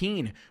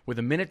 14 with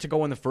a minute to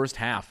go in the first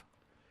half.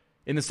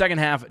 In the second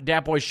half,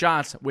 Dat Boy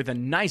shots with a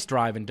nice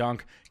drive and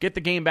dunk get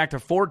the game back to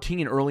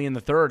 14 early in the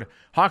third.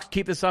 Hawks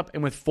keep this up,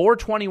 and with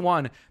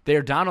 4:21, they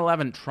are down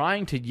 11,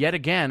 trying to yet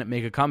again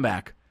make a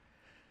comeback.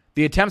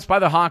 The attempts by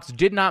the Hawks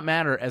did not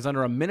matter, as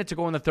under a minute to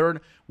go in the third,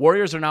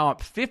 Warriors are now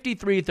up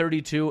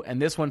 53-32, and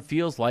this one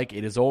feels like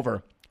it is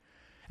over.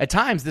 At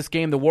times this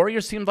game, the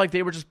Warriors seemed like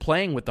they were just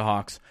playing with the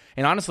Hawks.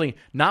 And honestly,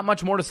 not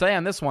much more to say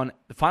on this one.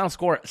 The final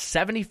score,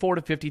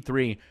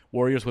 74-53,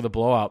 Warriors with a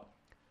blowout.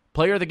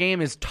 Player of the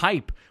game is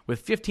Type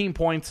with 15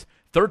 points,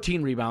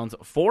 13 rebounds,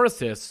 4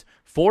 assists,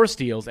 4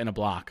 steals, and a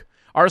block.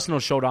 Arsenal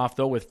showed off,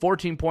 though, with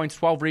 14 points,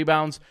 12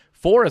 rebounds,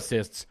 4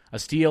 assists, a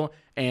steal,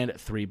 and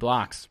 3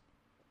 blocks.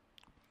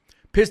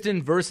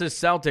 Pistons versus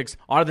Celtics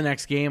are the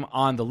next game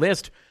on the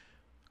list.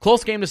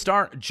 Close game to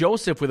start.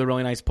 Joseph with a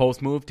really nice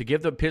post move to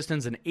give the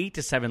Pistons an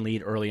 8-7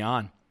 lead early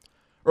on.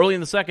 Early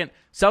in the second,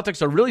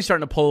 Celtics are really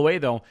starting to pull away,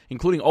 though,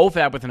 including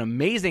OFAB with an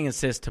amazing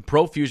assist to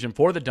Profusion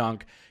for the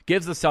dunk,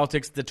 gives the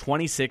Celtics the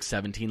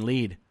 26-17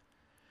 lead.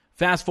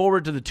 Fast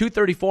forward to the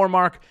 2:34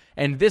 mark,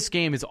 and this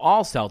game is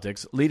all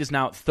Celtics. Lead is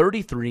now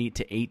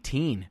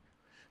 33-18.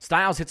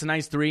 Styles hits a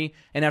nice three,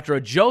 and after a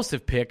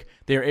Joseph pick,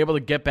 they are able to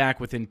get back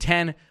within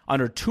 10,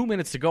 under 2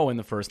 minutes to go in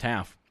the first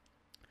half.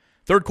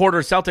 Third quarter,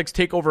 Celtics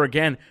take over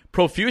again.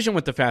 Profusion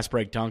with the fast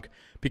break dunk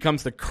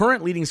becomes the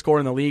current leading scorer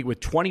in the league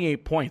with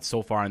 28 points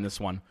so far in this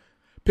one.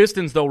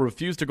 Pistons, though,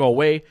 refuse to go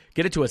away,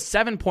 get it to a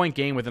 7-point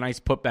game with a nice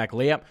putback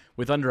layup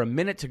with under a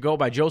minute to go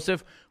by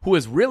Joseph, who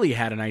has really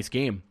had a nice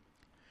game.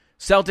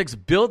 Celtics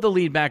build the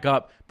lead back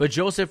up, but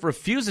Joseph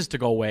refuses to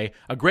go away.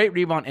 A great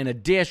rebound and a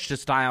dish to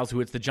Styles, who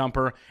hits the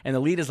jumper, and the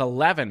lead is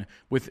 11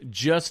 with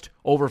just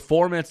over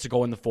 4 minutes to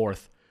go in the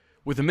fourth.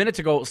 With a minute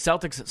to go,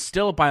 Celtics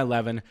still up by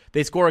 11.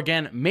 They score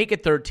again, make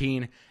it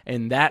 13,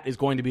 and that is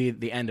going to be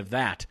the end of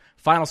that.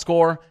 Final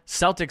score,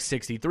 Celtics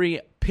 63,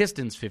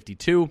 Pistons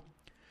 52.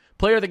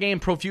 Player of the game,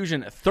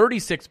 Profusion,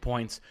 36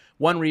 points,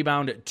 1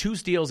 rebound, 2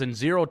 steals, and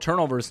 0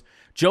 turnovers.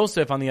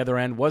 Joseph, on the other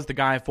end, was the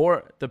guy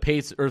for the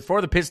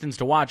Pistons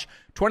to watch.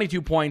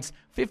 22 points,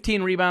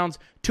 15 rebounds,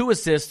 2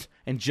 assists,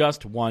 and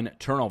just 1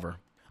 turnover.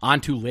 On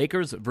to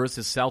Lakers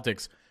versus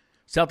Celtics.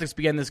 Celtics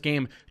began this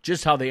game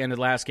just how they ended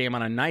last game,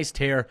 on a nice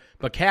tear,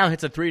 but Cal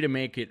hits a three to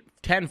make it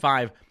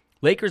 10-5.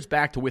 Lakers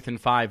back to within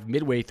 5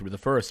 midway through the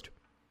first.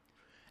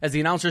 As the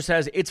announcer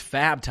says, it's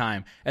Fab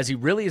time, as he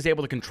really is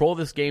able to control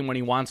this game when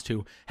he wants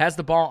to. Has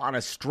the ball on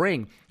a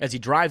string as he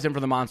drives in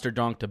for the monster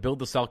dunk to build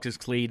the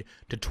Celtics lead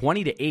to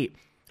 20-8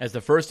 as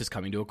the first is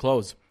coming to a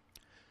close.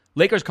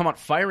 Lakers come out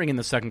firing in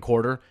the second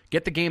quarter,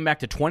 get the game back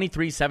to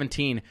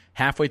 23-17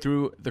 halfway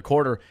through the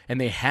quarter, and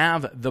they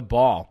have the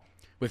ball.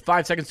 With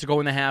 5 seconds to go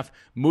in the half,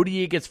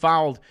 Mudiay gets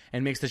fouled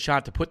and makes the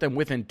shot to put them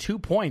within 2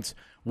 points.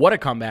 What a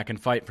comeback and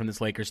fight from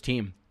this Lakers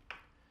team.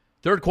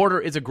 Third quarter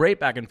is a great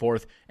back and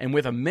forth, and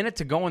with a minute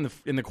to go in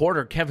the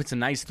quarter, Kev hits a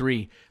nice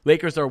three.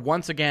 Lakers are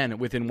once again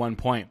within 1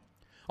 point.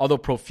 Although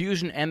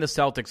Profusion and the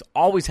Celtics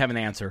always have an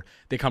answer,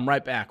 they come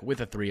right back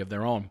with a three of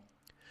their own.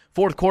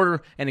 Fourth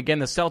quarter, and again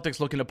the Celtics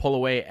looking to pull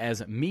away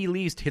as Me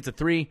Least hits a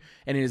three,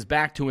 and it is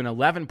back to an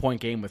 11-point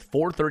game with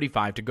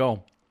 4:35 to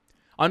go.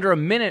 Under a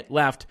minute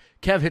left,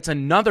 Kev hits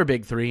another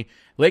big three.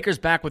 Lakers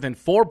back within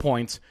 4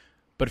 points,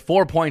 but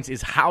 4 points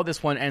is how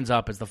this one ends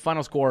up as the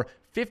final score,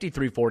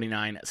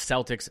 53-49,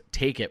 Celtics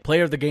take it.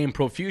 Player of the game,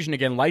 Profusion,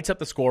 again lights up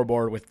the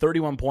scoreboard with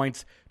 31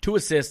 points, 2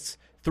 assists,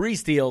 3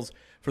 steals.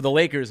 For the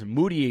Lakers,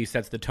 Mudiay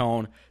sets the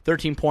tone,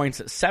 13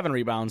 points, 7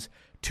 rebounds,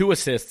 2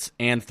 assists,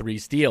 and 3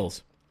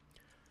 steals.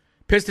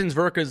 Pistons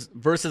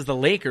versus the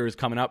Lakers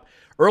coming up.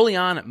 Early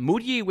on,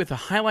 Mudiay with a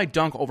highlight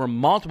dunk over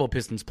multiple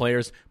Pistons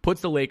players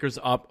puts the Lakers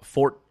up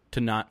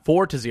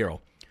 4-0.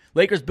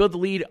 Lakers build the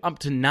lead up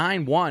to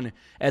 9-1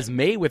 as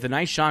May with a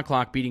nice shot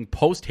clock beating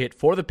post hit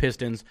for the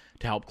Pistons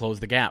to help close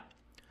the gap.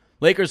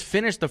 Lakers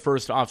finish the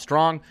first off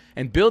strong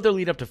and build their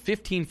lead up to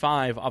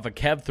 15-5 off a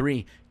Kev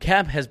 3.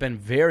 Kev has been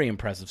very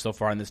impressive so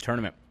far in this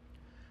tournament.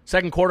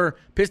 Second quarter,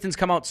 Pistons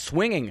come out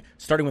swinging,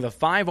 starting with a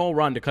 5-0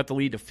 run to cut the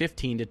lead to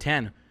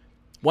 15-10.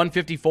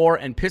 154,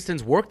 and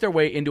Pistons work their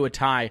way into a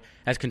tie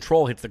as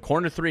Control hits the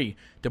corner three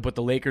to put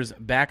the Lakers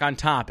back on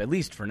top, at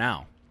least for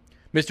now.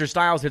 Mr.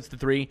 Styles hits the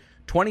three,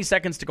 20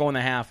 seconds to go in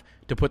the half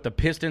to put the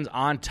Pistons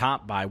on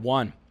top by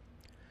 1.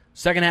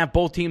 Second half,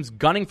 both teams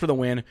gunning for the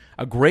win.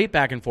 A great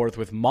back and forth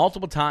with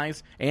multiple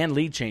ties and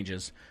lead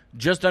changes.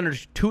 Just under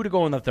 2 to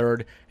go in the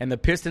third, and the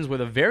Pistons with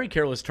a very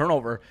careless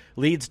turnover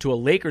leads to a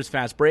Lakers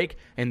fast break,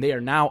 and they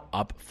are now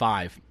up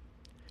 5.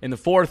 In the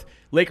fourth,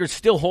 Lakers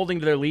still holding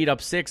to their lead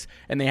up 6,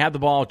 and they have the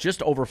ball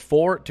just over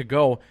 4 to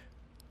go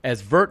as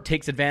Vert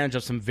takes advantage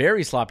of some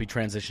very sloppy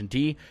transition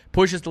D,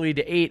 pushes the lead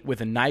to 8 with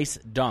a nice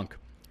dunk.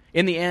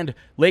 In the end,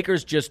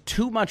 Lakers just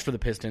too much for the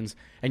Pistons,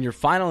 and your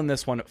final in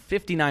this one,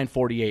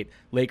 59-48.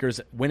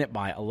 Lakers win it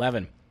by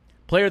 11.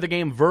 Player of the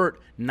game, Vert,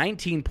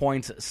 19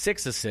 points,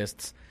 6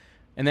 assists.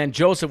 And then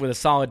Joseph with a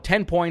solid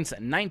 10 points,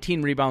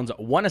 19 rebounds,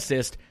 1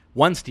 assist,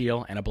 1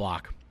 steal, and a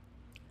block.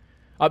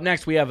 Up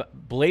next, we have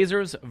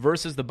Blazers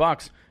versus the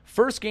Bucks.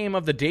 First game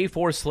of the Day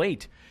 4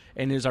 slate,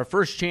 and is our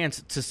first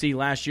chance to see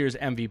last year's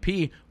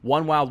MVP,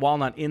 One Wild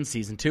Walnut, in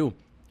Season 2.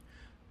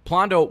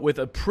 Plondo, with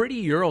a pretty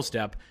Euro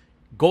step,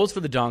 goes for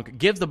the dunk,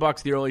 gives the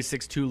Bucks the early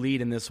 6-2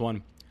 lead in this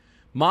one.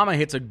 Mama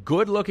hits a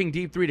good-looking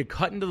deep three to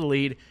cut into the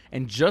lead,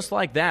 and just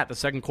like that, the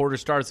second quarter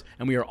starts,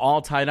 and we are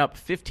all tied up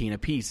 15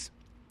 apiece.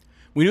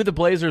 We knew the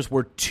Blazers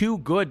were too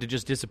good to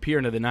just disappear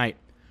into the night.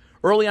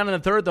 Early on in the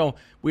third, though,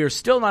 we are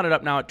still knotted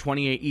up now at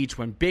 28 each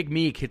when Big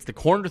Meek hits the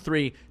corner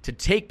three to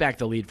take back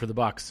the lead for the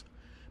Bucks.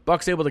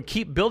 Bucks able to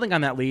keep building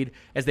on that lead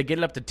as they get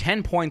it up to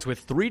 10 points with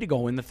 3 to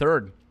go in the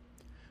third.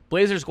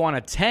 Blazers go on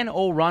a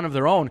 10-0 run of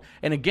their own,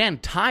 and again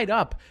tied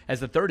up as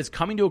the third is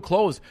coming to a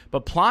close,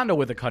 but Plondo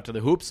with a cut to the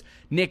hoops.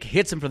 Nick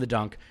hits him for the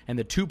dunk, and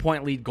the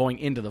 2-point lead going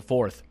into the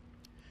fourth.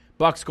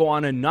 Bucks go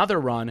on another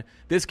run.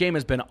 This game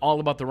has been all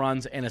about the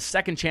runs, and a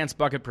second chance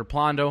bucket for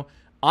Plondo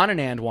on an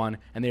and one,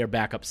 and they are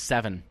back up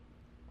 7.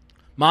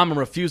 Mama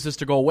refuses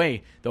to go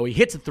away, though he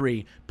hits a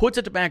 3, puts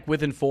it back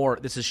within 4.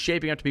 This is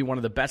shaping up to be one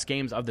of the best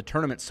games of the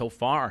tournament so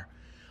far.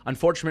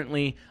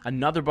 Unfortunately,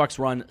 another Bucks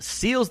run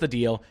seals the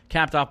deal,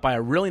 capped off by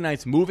a really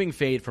nice moving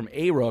fade from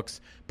A-Rooks,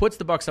 puts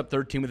the Bucks up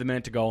 13 with a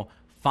minute to go.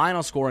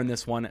 Final score in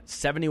this one,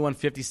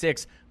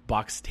 71-56.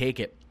 Bucks take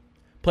it.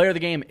 Player of the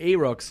game,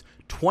 A-Rooks,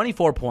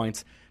 24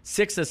 points,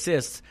 6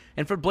 assists.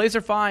 And for Blazer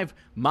 5,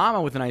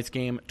 Mama with a nice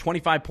game,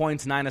 25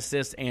 points, 9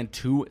 assists, and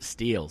 2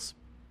 steals.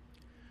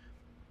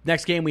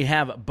 Next game, we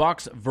have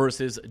Bucks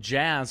versus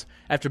Jazz.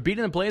 After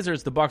beating the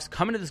Blazers, the Bucks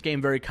come into this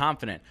game very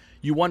confident.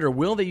 You wonder,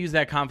 will they use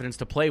that confidence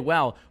to play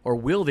well, or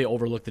will they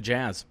overlook the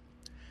Jazz?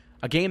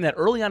 A game that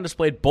early on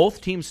displayed both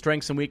teams'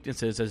 strengths and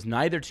weaknesses, as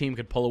neither team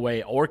could pull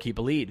away or keep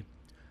a lead.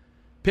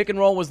 Pick and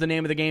roll was the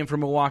name of the game for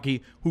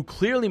Milwaukee, who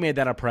clearly made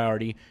that a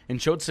priority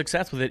and showed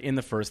success with it in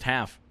the first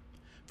half.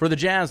 For the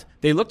Jazz,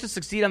 they looked to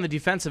succeed on the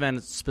defensive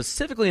end,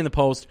 specifically in the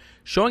post,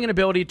 showing an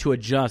ability to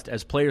adjust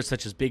as players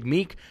such as Big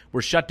Meek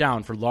were shut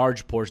down for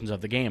large portions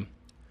of the game.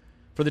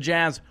 For the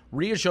Jazz,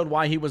 Rhea showed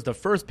why he was the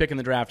first pick in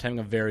the draft, having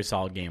a very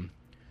solid game.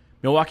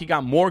 Milwaukee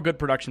got more good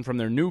production from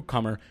their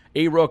newcomer,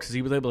 A-Rooks, as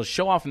he was able to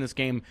show off in this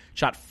game,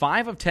 shot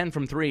 5 of 10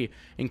 from 3,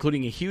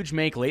 including a huge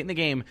make late in the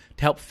game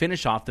to help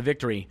finish off the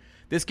victory.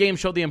 This game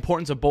showed the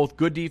importance of both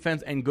good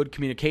defense and good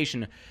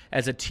communication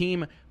as a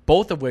team,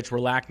 both of which were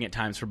lacking at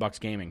times for Bucks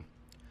Gaming.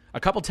 A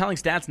couple telling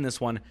stats in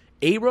this one,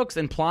 A-Rooks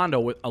and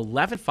Plondo with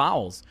 11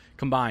 fouls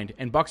combined,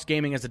 and Bucks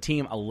Gaming as a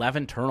team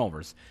 11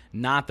 turnovers.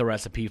 Not the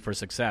recipe for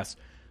success.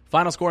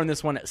 Final score in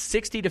this one,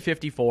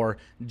 60-54.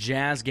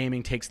 Jazz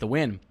Gaming takes the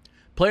win.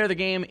 Player of the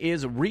game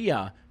is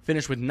Rhea,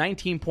 finished with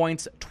 19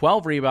 points,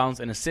 12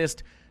 rebounds, an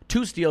assist,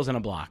 2 steals, and a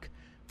block.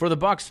 For the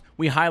Bucks,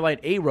 we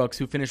highlight A-Rooks,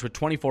 who finished with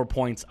 24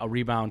 points, a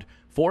rebound,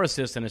 4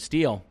 assists, and a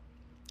steal.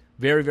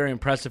 Very, very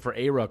impressive for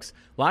A-Rooks.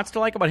 Lots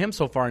to like about him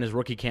so far in his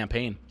rookie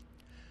campaign.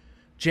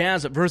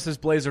 Jazz versus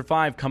Blazer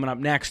 5 coming up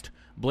next.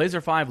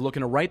 Blazer 5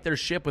 looking to right their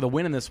ship with a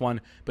win in this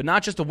one, but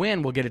not just a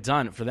win will get it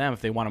done for them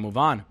if they want to move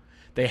on.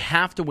 They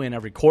have to win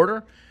every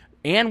quarter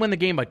and win the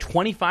game by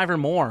 25 or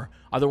more.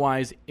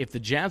 Otherwise, if the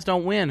Jazz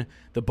don't win,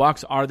 the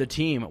Bucks are the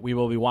team we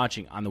will be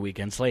watching on the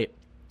weekend slate.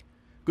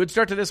 Good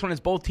start to this one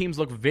as both teams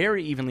look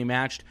very evenly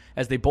matched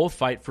as they both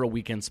fight for a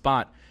weekend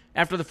spot.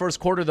 After the first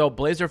quarter, though,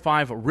 Blazer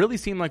 5 really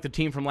seemed like the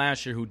team from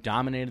last year who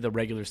dominated the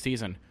regular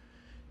season.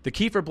 The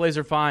key for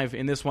Blazer 5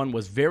 in this one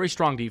was very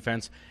strong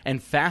defense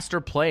and faster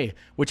play,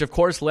 which of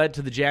course led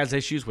to the Jazz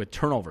issues with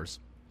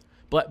turnovers.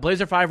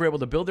 Blazer 5 were able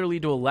to build their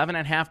lead to 11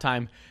 at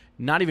halftime,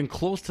 not even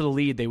close to the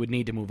lead they would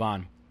need to move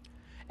on.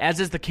 As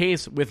is the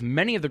case with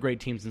many of the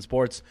great teams in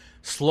sports,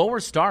 slower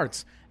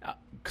starts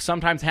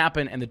sometimes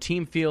happen and the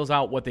team feels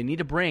out what they need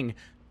to bring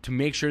to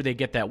make sure they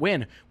get that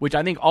win, which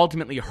I think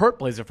ultimately hurt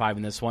Blazer 5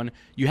 in this one.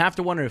 You have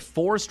to wonder if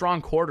 4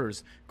 strong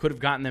quarters could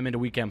have gotten them into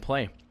weekend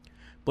play.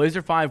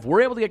 Blazer 5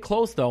 were able to get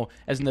close, though,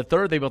 as in the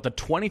third they built a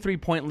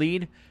 23-point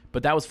lead,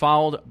 but that was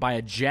followed by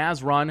a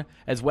Jazz run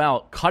as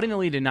well, cutting the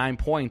lead to 9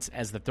 points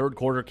as the third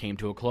quarter came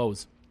to a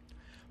close.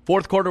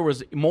 Fourth quarter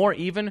was more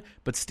even,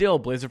 but still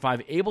Blazer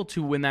 5 able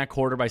to win that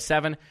quarter by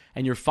 7,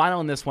 and your final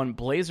in this one,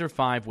 Blazer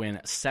 5 win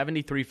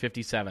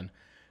 73-57.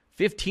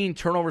 15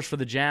 turnovers for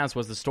the Jazz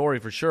was the story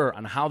for sure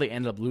on how they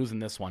ended up losing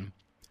this one.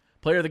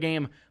 Player of the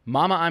game,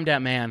 Mama I'm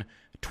Dat Man,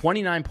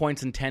 29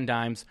 points and 10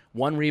 dimes,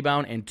 1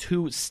 rebound, and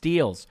 2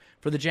 steals.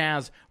 For the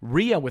Jazz,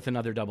 Rhea with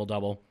another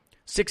double-double,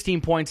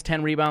 16 points,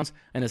 10 rebounds,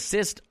 an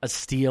assist, a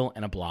steal,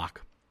 and a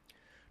block.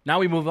 Now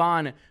we move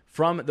on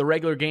from the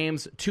regular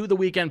games to the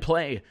weekend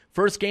play.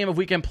 First game of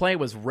weekend play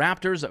was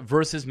Raptors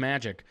versus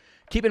Magic.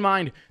 Keep in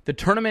mind, the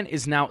tournament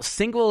is now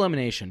single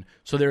elimination,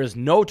 so there is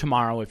no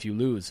tomorrow if you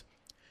lose.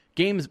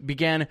 Games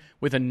began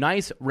with a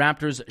nice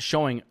Raptors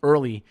showing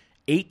early,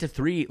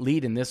 8-3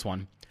 lead in this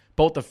one.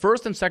 Both the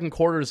first and second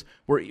quarters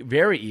were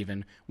very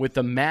even, with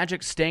the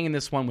Magic staying in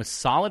this one with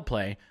solid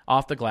play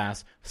off the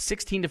glass,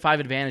 16-5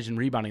 advantage in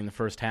rebounding in the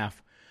first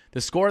half.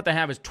 The score at the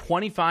half is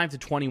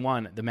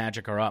 25-21. The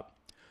Magic are up.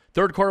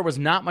 Third quarter was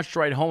not much to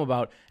write home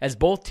about, as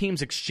both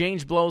teams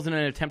exchanged blows in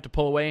an attempt to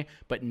pull away,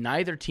 but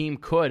neither team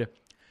could.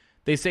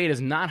 They say it is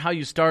not how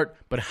you start,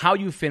 but how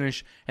you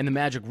finish, and the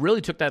Magic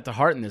really took that to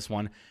heart in this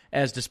one,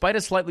 as despite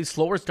a slightly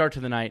slower start to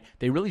the night,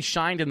 they really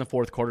shined in the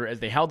fourth quarter as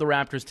they held the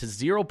Raptors to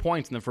 0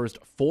 points in the first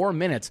 4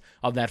 minutes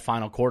of that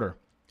final quarter.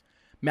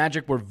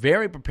 Magic were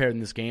very prepared in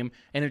this game,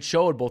 and it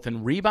showed both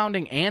in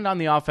rebounding and on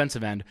the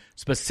offensive end,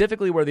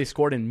 specifically where they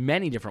scored in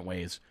many different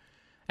ways.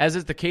 As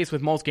is the case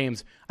with most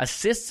games,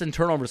 assists and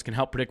turnovers can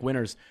help predict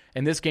winners,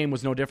 and this game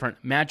was no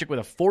different. Magic with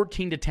a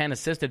 14-10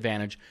 assist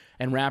advantage,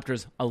 and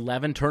Raptors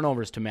 11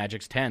 turnovers to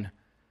Magic's 10.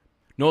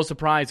 No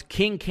surprise,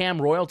 King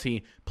Cam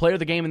Royalty, player of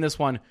the game in this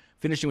one,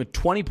 finishing with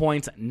 20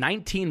 points,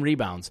 19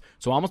 rebounds,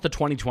 so almost a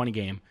 20-20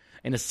 game.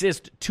 An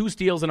assist, 2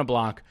 steals, and a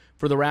block.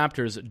 For the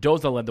Raptors,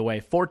 Doza led the way,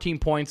 14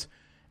 points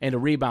and a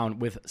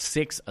rebound with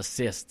 6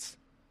 assists.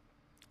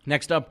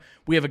 Next up,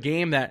 we have a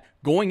game that,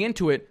 going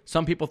into it,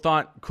 some people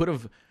thought could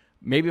have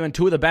maybe been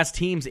two of the best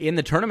teams in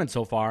the tournament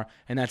so far,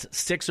 and that's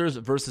Sixers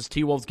versus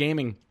T-Wolves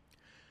Gaming.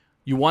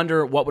 You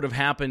wonder what would have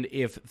happened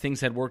if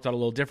things had worked out a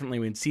little differently.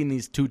 We'd seen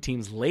these two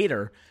teams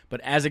later, but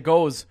as it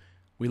goes,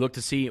 we look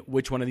to see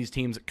which one of these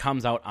teams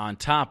comes out on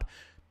top.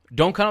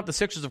 Don't count out the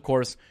Sixers, of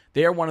course.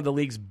 They are one of the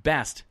league's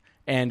best,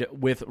 and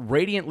with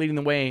Radiant leading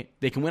the way,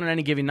 they can win on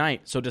any given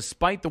night. So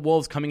despite the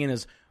Wolves coming in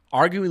as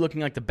arguably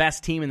looking like the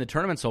best team in the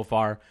tournament so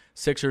far,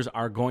 Sixers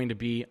are going to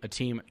be a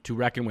team to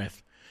reckon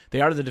with. They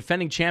are the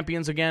defending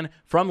champions again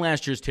from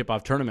last year's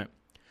Tipoff Tournament.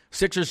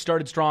 Sixers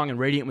started strong, and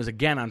Radiant was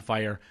again on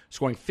fire,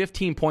 scoring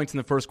 15 points in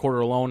the first quarter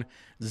alone.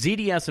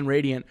 ZDS and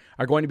Radiant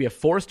are going to be a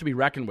force to be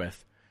reckoned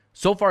with.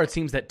 So far, it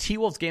seems that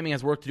T-Wolves Gaming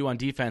has work to do on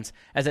defense,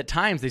 as at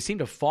times they seem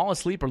to fall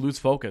asleep or lose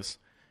focus.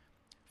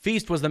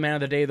 Feast was the man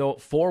of the day, though,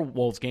 for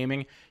Wolves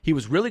Gaming. He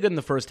was really good in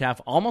the first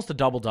half, almost a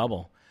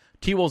double-double.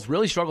 T-Wolves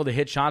really struggled to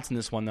hit shots in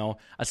this one, though,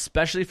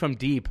 especially from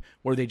deep,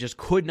 where they just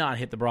could not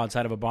hit the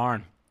broadside of a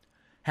barn.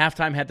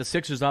 Halftime had the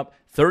Sixers up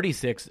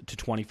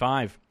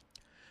 36-25.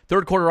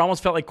 Third quarter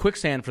almost felt like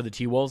quicksand for the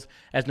T-Wolves,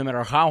 as no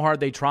matter how hard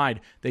they tried,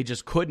 they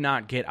just could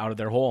not get out of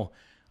their hole.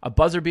 A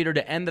buzzer beater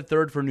to end the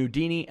third for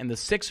Nudini, and the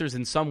Sixers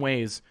in some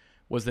ways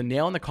was the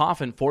nail in the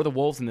coffin for the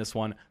Wolves in this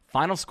one.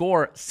 Final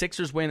score,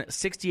 Sixers win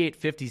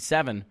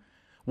 68-57.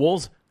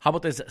 Wolves, how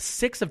about this,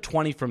 6 of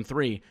 20 from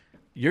 3?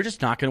 You're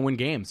just not going to win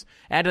games.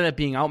 Add to that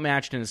being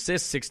outmatched in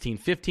assists,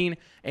 16-15,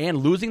 and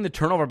losing the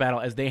turnover battle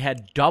as they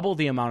had double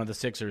the amount of the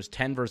Sixers,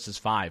 10 versus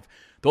 5.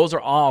 Those are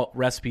all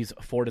recipes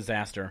for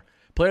disaster.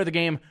 Player of the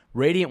game,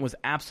 Radiant was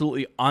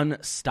absolutely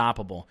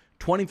unstoppable.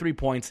 23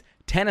 points,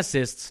 10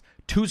 assists,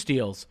 2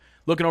 steals.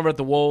 Looking over at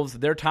the Wolves,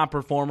 their top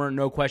performer,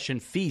 no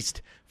question,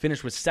 Feast,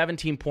 finished with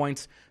 17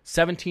 points,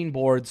 17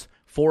 boards,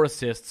 4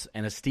 assists,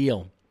 and a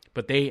steal.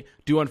 But they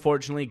do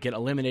unfortunately get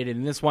eliminated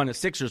in this one. The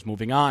Sixers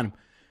moving on.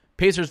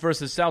 Pacers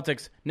versus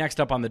Celtics,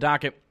 next up on the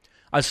docket.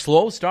 A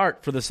slow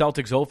start for the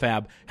Celtics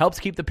OFAB helps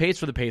keep the pace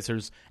for the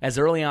Pacers, as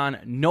early on,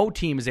 no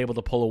team is able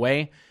to pull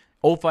away.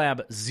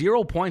 OFAB,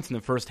 0 points in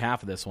the first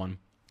half of this one.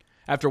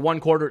 After one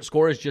quarter,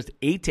 score is just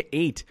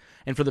 8-8,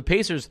 and for the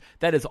Pacers,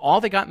 that is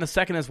all they got in the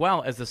second as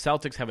well, as the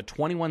Celtics have a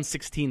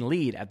 21-16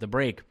 lead at the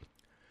break.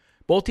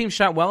 Both teams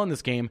shot well in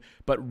this game,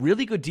 but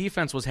really good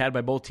defense was had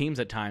by both teams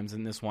at times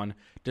in this one,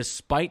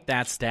 despite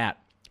that stat.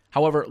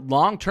 However,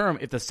 long-term,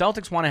 if the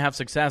Celtics want to have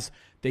success,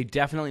 they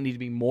definitely need to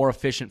be more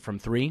efficient from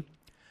 3.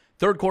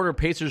 Third quarter,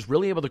 Pacers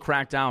really able to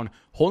crack down,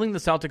 holding the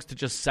Celtics to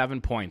just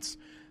 7 points.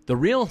 The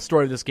real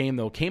story of this game,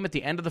 though, came at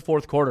the end of the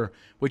fourth quarter,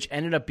 which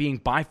ended up being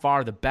by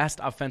far the best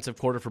offensive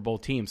quarter for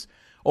both teams.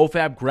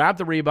 OFAB grabbed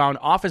the rebound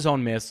off his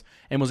own miss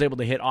and was able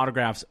to hit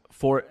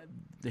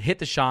hit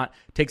the shot,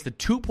 takes the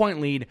 2-point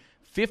lead,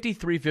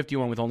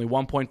 53-51 with only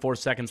 1.4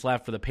 seconds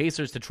left for the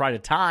Pacers to try to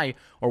tie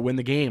or win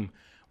the game.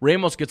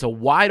 Ramos gets a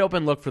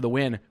wide-open look for the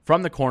win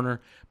from the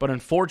corner, but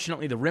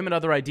unfortunately the rim had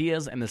other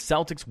ideas, and the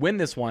Celtics win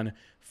this one.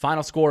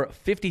 Final score,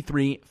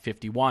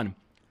 53-51.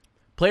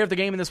 Player of the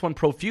game in this one,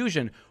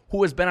 Profusion,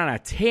 who has been on a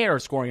tear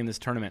scoring in this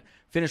tournament,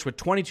 finished with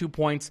 22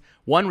 points,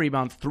 1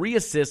 rebound, 3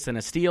 assists, and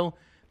a steal.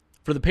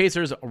 For the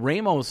Pacers,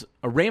 Ramos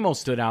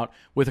stood out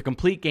with a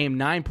complete game,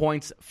 9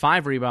 points,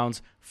 5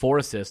 rebounds, 4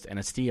 assists, and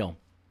a steal.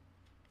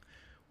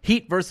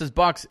 Heat versus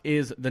Bucks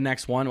is the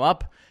next one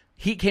up.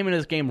 Heat came into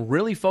this game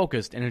really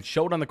focused, and it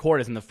showed on the court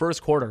as in the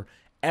first quarter,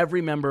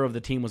 every member of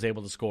the team was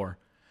able to score.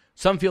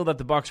 Some feel that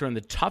the Bucks are in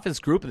the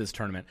toughest group of this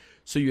tournament,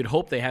 so you'd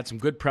hope they had some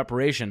good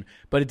preparation,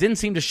 but it didn't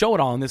seem to show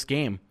it all in this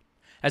game.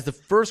 As the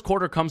first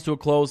quarter comes to a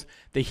close,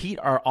 the Heat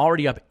are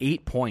already up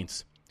 8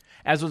 points.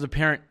 As was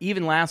apparent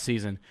even last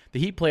season, the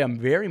Heat play a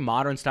very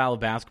modern style of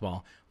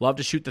basketball, love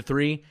to shoot the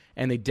 3,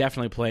 and they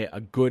definitely play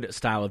a good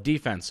style of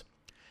defense.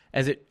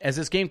 As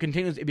this game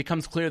continues, it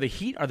becomes clear the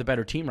Heat are the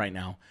better team right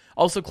now.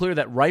 Also clear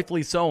that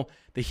rightfully so,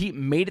 the Heat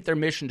made it their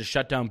mission to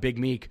shut down Big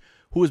Meek,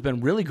 who has been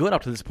really good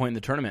up to this point in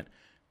the tournament.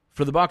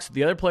 For the Bucks,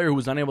 the other player who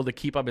was unable to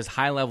keep up his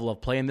high level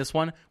of play in this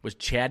one was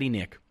Chatty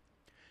Nick.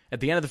 At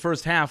the end of the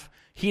first half,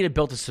 Heat had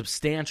built a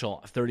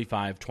substantial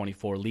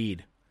 35-24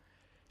 lead.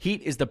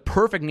 Heat is the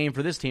perfect name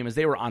for this team as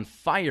they were on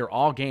fire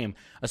all game,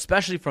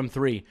 especially from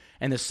three,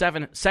 and the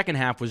second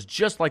half was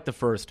just like the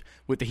first,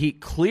 with the Heat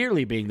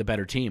clearly being the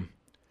better team.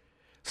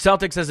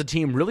 Celtics as a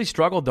team really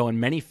struggled, though, in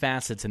many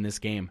facets in this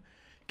game.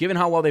 Given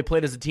how well they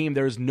played as a team,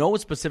 there is no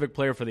specific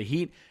player for the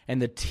Heat,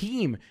 and the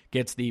team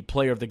gets the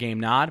player of the game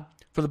nod.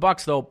 For the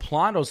Bucks, though,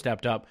 Plondo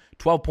stepped up,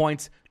 12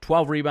 points,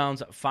 12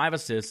 rebounds, 5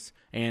 assists,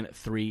 and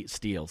 3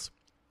 steals.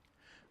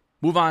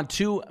 Move on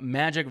to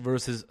Magic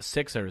versus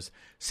Sixers.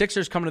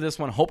 Sixers come to this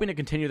one hoping to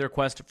continue their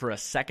quest for a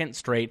second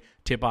straight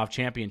Tipoff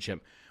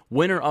Championship.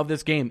 Winner of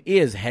this game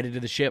is headed to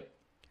the ship.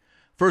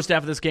 First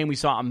half of this game, we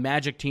saw a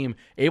Magic team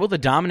able to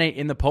dominate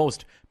in the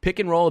post. Pick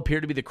and roll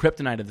appeared to be the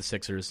kryptonite of the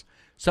Sixers,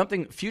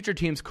 something future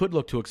teams could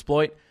look to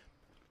exploit.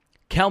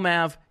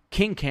 Kelmav,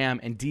 King Cam,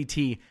 and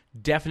DT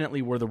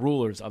definitely were the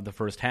rulers of the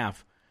first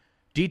half.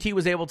 DT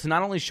was able to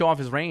not only show off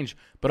his range,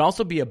 but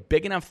also be a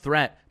big enough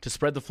threat to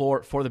spread the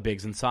floor for the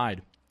bigs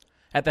inside.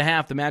 At the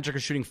half, the Magic are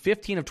shooting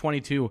 15 of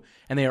 22,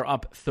 and they are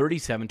up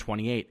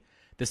 37-28.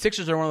 The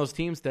Sixers are one of those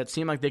teams that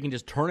seem like they can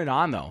just turn it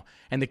on, though.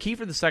 And the key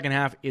for the second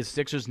half is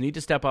Sixers need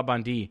to step up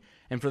on D.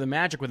 And for the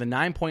Magic, with a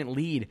 9-point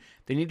lead,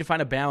 they need to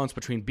find a balance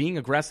between being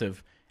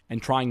aggressive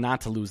and trying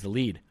not to lose the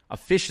lead.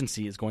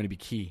 Efficiency is going to be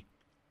key.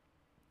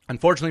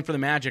 Unfortunately for the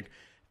Magic,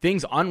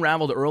 things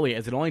unraveled early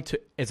as it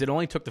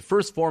only took the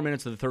first 4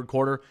 minutes of the third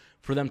quarter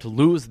for them to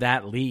lose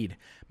that lead.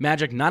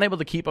 Magic not able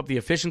to keep up the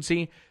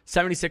efficiency.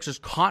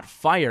 76ers caught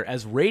fire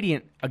as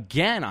Radiant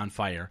again on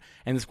fire,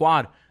 and the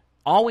squad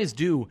always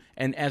do,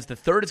 and as the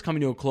third is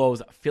coming to a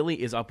close,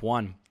 Philly is up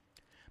 1.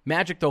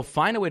 Magic, though,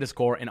 find a way to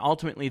score, and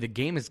ultimately the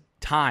game is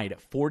tied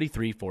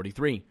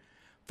 43-43.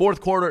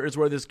 Fourth quarter is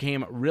where this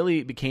game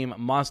really became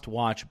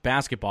must-watch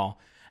basketball,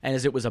 and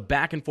as it was a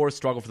back-and-forth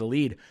struggle for the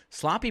lead.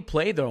 Sloppy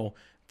play, though,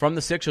 from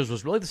the Sixers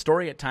was really the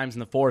story at times in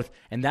the fourth,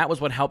 and that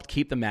was what helped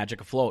keep the Magic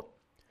afloat.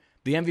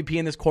 The MVP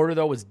in this quarter,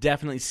 though, was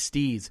definitely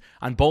Steez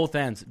on both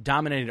ends,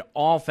 dominated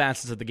all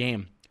facets of the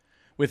game.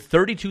 With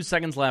 32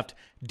 seconds left,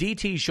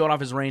 DT showed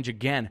off his range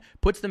again,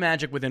 puts the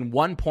Magic within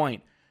 1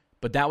 point,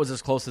 but that was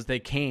as close as they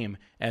came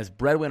as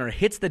Breadwinner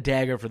hits the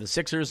dagger for the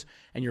Sixers,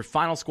 and your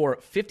final score,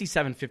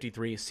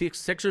 57-53.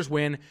 Sixers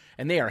win,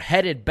 and they are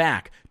headed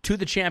back to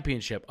the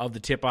championship of the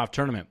Tipoff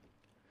Tournament.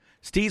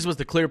 Steez was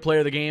the clear player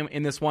of the game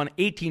in this one,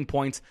 18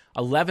 points,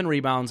 11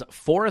 rebounds,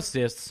 4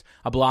 assists,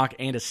 a block,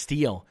 and a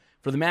steal.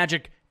 For the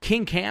Magic,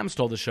 King Cam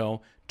stole the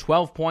show,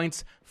 12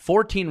 points,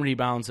 14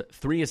 rebounds,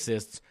 3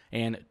 assists,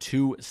 and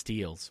 2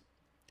 steals.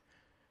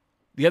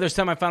 The other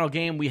semifinal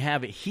game, we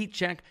have Heat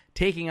Check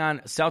taking on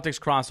Celtics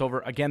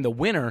crossover. Again, the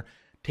winner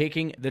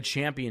taking the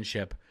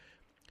championship.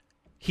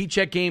 Heat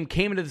Check game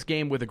came into this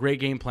game with a great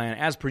game plan,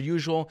 as per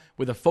usual,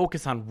 with a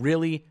focus on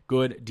really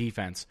good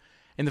defense.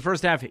 In the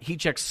first half, Heat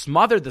Check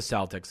smothered the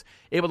Celtics,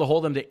 able to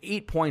hold them to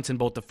 8 points in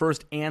both the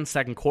first and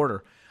second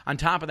quarter. On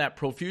top of that,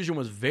 Profusion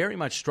was very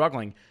much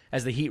struggling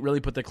as the Heat really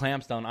put the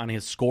clamps down on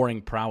his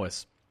scoring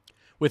prowess.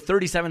 With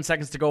 37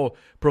 seconds to go,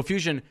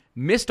 Profusion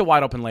missed a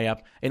wide-open layup,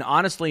 and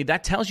honestly,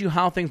 that tells you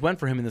how things went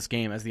for him in this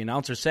game. As the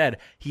announcer said,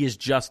 he is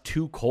just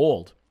too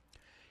cold.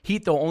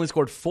 Heat, though, only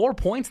scored 4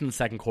 points in the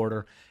second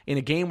quarter in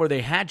a game where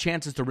they had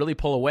chances to really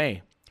pull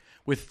away.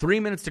 With 3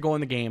 minutes to go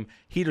in the game,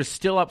 Heat are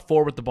still up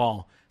 4 with the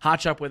ball.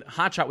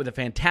 Hotshot with a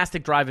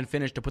fantastic drive and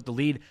finish to put the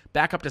lead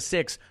back up to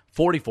 6,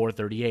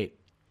 44-38.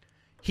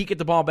 Heat get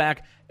the ball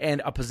back,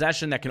 and a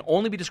possession that can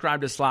only be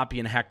described as sloppy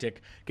and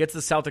hectic gets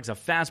the Celtics a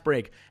fast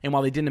break, and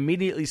while they didn't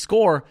immediately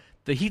score,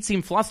 the Heat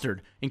seemed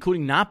flustered,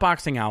 including not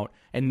boxing out,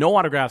 and no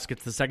autographs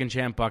gets the second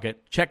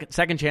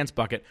chance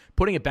bucket,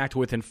 putting it back to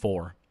within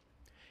 4.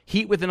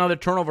 Heat with another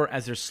turnover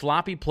as their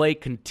sloppy play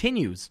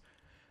continues,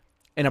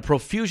 and a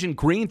Profusion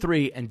green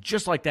 3, and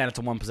just like that, it's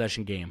a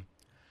one-possession game.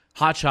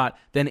 Hotshot,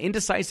 then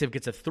indecisive,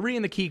 gets a 3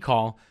 in the key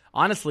call.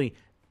 Honestly,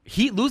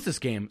 Heat lose this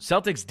game.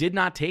 Celtics did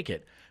not take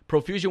it.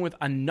 Profusion with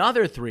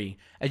another 3,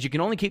 as you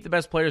can only keep the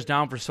best players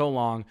down for so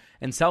long,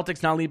 and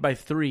Celtics now lead by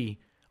 3,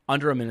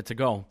 under a minute to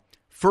go.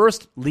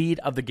 First lead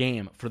of the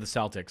game for the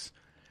Celtics.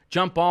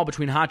 Jump ball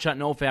between Hotshot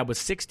and OFAB with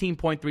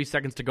 16.3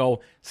 seconds to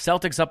go.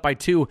 Celtics up by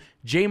 2.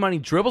 J-Money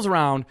dribbles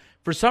around,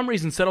 for some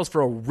reason settles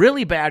for a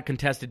really bad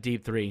contested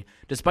deep 3,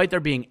 despite there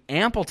being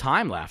ample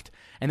time left,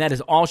 and that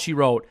is all she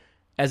wrote,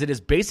 as it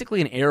is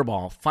basically an air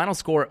ball. Final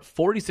score,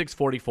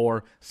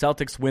 46-44.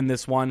 Celtics win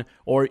this one,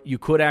 or you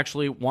could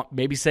actually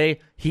maybe say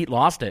Heat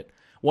lost it.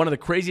 One of the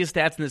craziest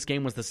stats in this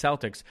game was the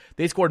Celtics.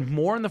 They scored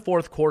more in the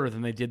fourth quarter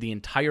than they did the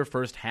entire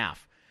first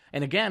half.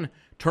 And again,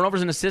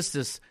 turnovers and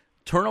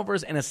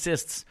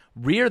assists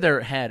rear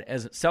their head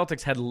as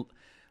Celtics had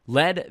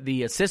led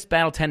the assist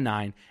battle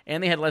 10-9,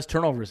 and they had less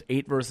turnovers,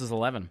 8 versus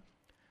 11.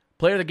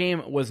 Player of the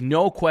game was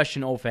no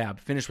question OFAB.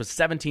 Finished with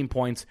 17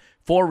 points,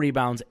 4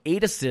 rebounds,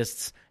 8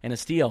 assists, and a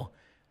steal.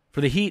 For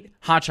the Heat,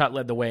 Hotshot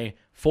led the way,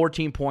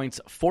 14 points,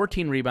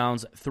 14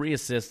 rebounds, 3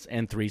 assists,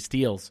 and 3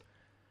 steals.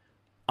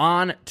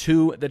 On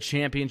to the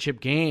championship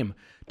game.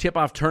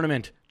 Tipoff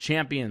Tournament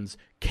Champions.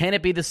 Can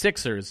it be the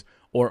Sixers,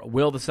 or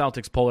will the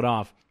Celtics pull it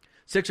off?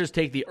 Sixers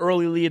take the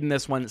early lead in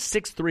this one,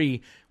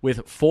 6-3,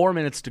 with 4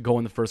 minutes to go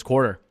in the first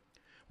quarter.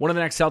 One of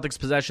the next Celtics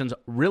possessions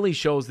really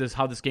shows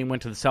how this game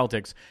went to the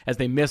Celtics, as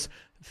they miss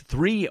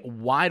 3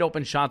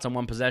 wide-open shots on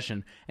one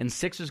possession, and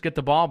Sixers get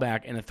the ball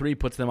back, and a 3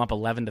 puts them up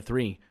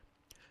 11-3.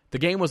 The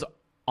game was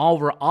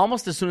over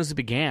almost as soon as it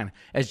began,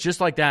 as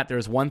just like that,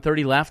 there's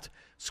 1:30 left,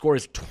 score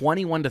is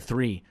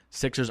 21-3.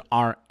 Sixers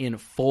are in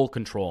full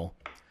control.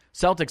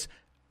 Celtics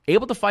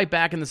able to fight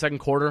back in the second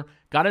quarter,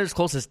 got it as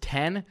close as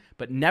 10,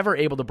 but never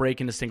able to break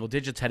into single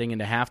digits heading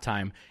into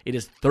halftime. It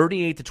is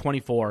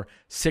 38-24,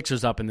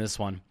 Sixers up in this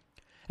one.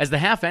 As the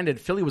half ended,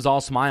 Philly was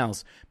all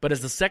smiles, but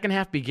as the second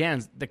half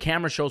begins, the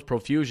camera shows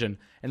profusion,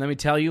 and let me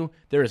tell you,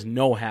 there is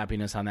no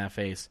happiness on that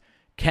face.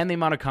 Can they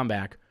mount a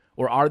comeback,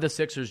 or are the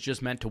Sixers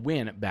just meant to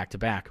win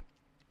back-to-back?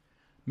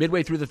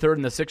 Midway through the third,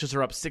 and the Sixers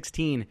are up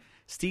 16.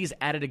 Steve's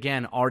at it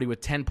again, already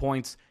with 10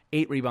 points,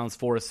 8 rebounds,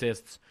 4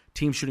 assists.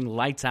 Team shooting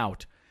lights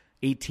out,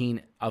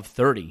 18 of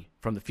 30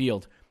 from the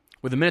field.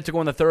 With a minute to go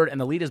in the third, and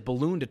the lead is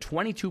ballooned to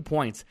 22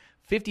 points,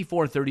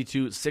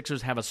 54-32.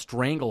 Sixers have a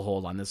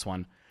stranglehold on this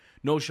one.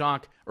 No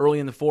shock early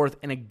in the fourth,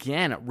 and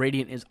again,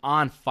 Radiant is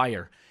on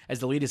fire as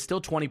the lead is still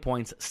 20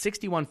 points,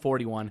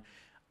 61-41.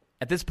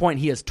 At this point,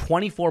 he has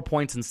 24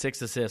 points and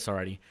 6 assists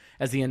already.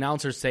 As the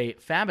announcers say,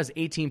 Fab has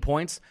 18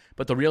 points,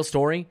 but the real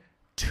story,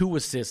 2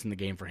 assists in the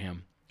game for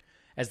him.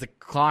 As the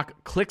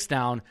clock clicks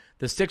down,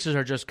 the Sixers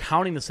are just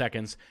counting the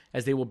seconds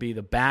as they will be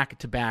the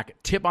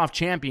back-to-back Tipoff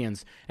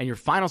Champions. And your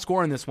final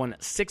score in this one,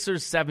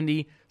 Sixers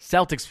 70,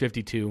 Celtics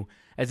 52,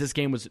 as this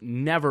game was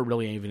never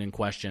really even in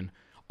question.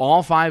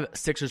 All 5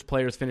 Sixers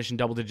players finished in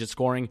double-digit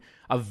scoring.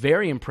 A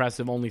very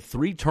impressive, only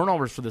 3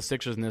 turnovers for the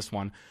Sixers in this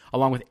one,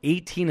 along with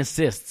 18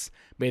 assists,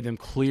 made them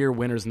clear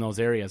winners in those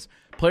areas.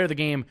 Player of the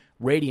game,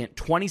 Radiant,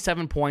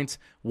 27 points,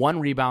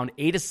 1 rebound,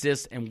 8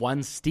 assists, and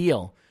 1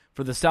 steal.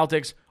 For the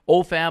Celtics,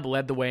 OFAB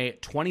led the way,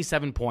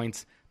 27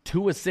 points,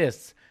 2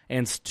 assists,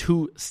 and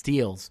 2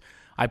 steals.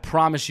 I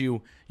promise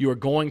you, you are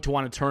going to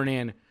want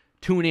to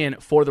tune in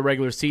for the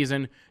regular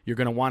season. You're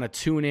going to want to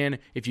tune in.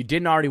 If you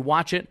didn't already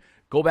watch it,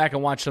 go back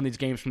and watch some of these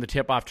games from the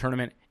Tipoff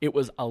Tournament. It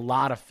was a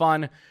lot of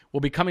fun.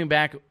 We'll be coming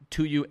back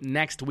to you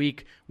next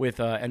week with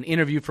an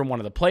interview from one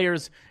of the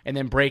players and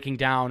then breaking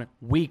down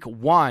week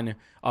 1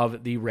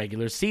 of the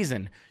regular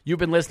season. You've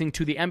been listening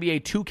to the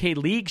NBA2K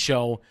League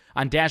show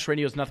on Dash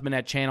Radio's Nothing But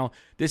Net channel.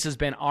 This has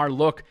been our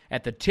look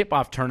at the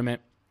Tipoff Tournament.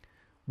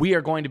 We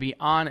are going to be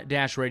on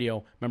Dash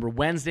Radio, remember,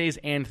 Wednesdays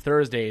and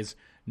Thursdays,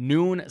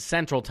 noon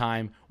Central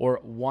Time or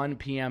 1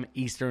 p.m.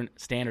 Eastern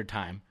Standard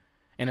Time.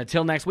 And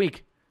until next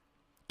week,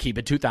 keep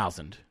it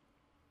 2000.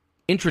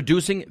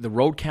 Introducing the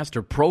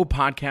Rodecaster Pro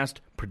Podcast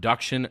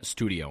Production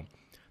Studio.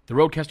 The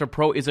Rodecaster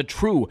Pro is a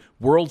true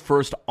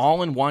world-first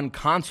all-in-one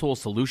console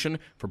solution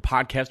for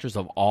podcasters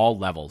of all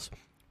levels.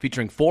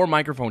 Featuring 4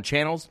 microphone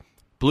channels,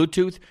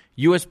 Bluetooth,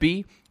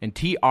 USB, and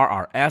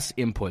TRRS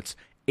inputs,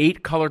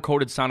 8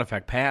 color-coded sound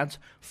effect pads,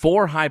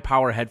 4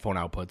 high-power headphone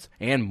outputs,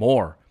 and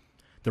more.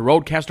 The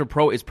Rodecaster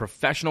Pro is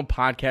professional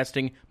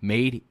podcasting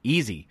made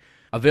easy.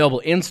 Available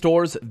in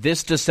stores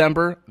this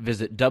December.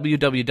 Visit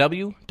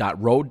www.rode.com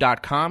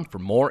for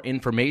more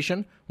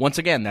information. Once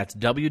again, that's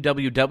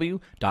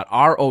www.rode.com.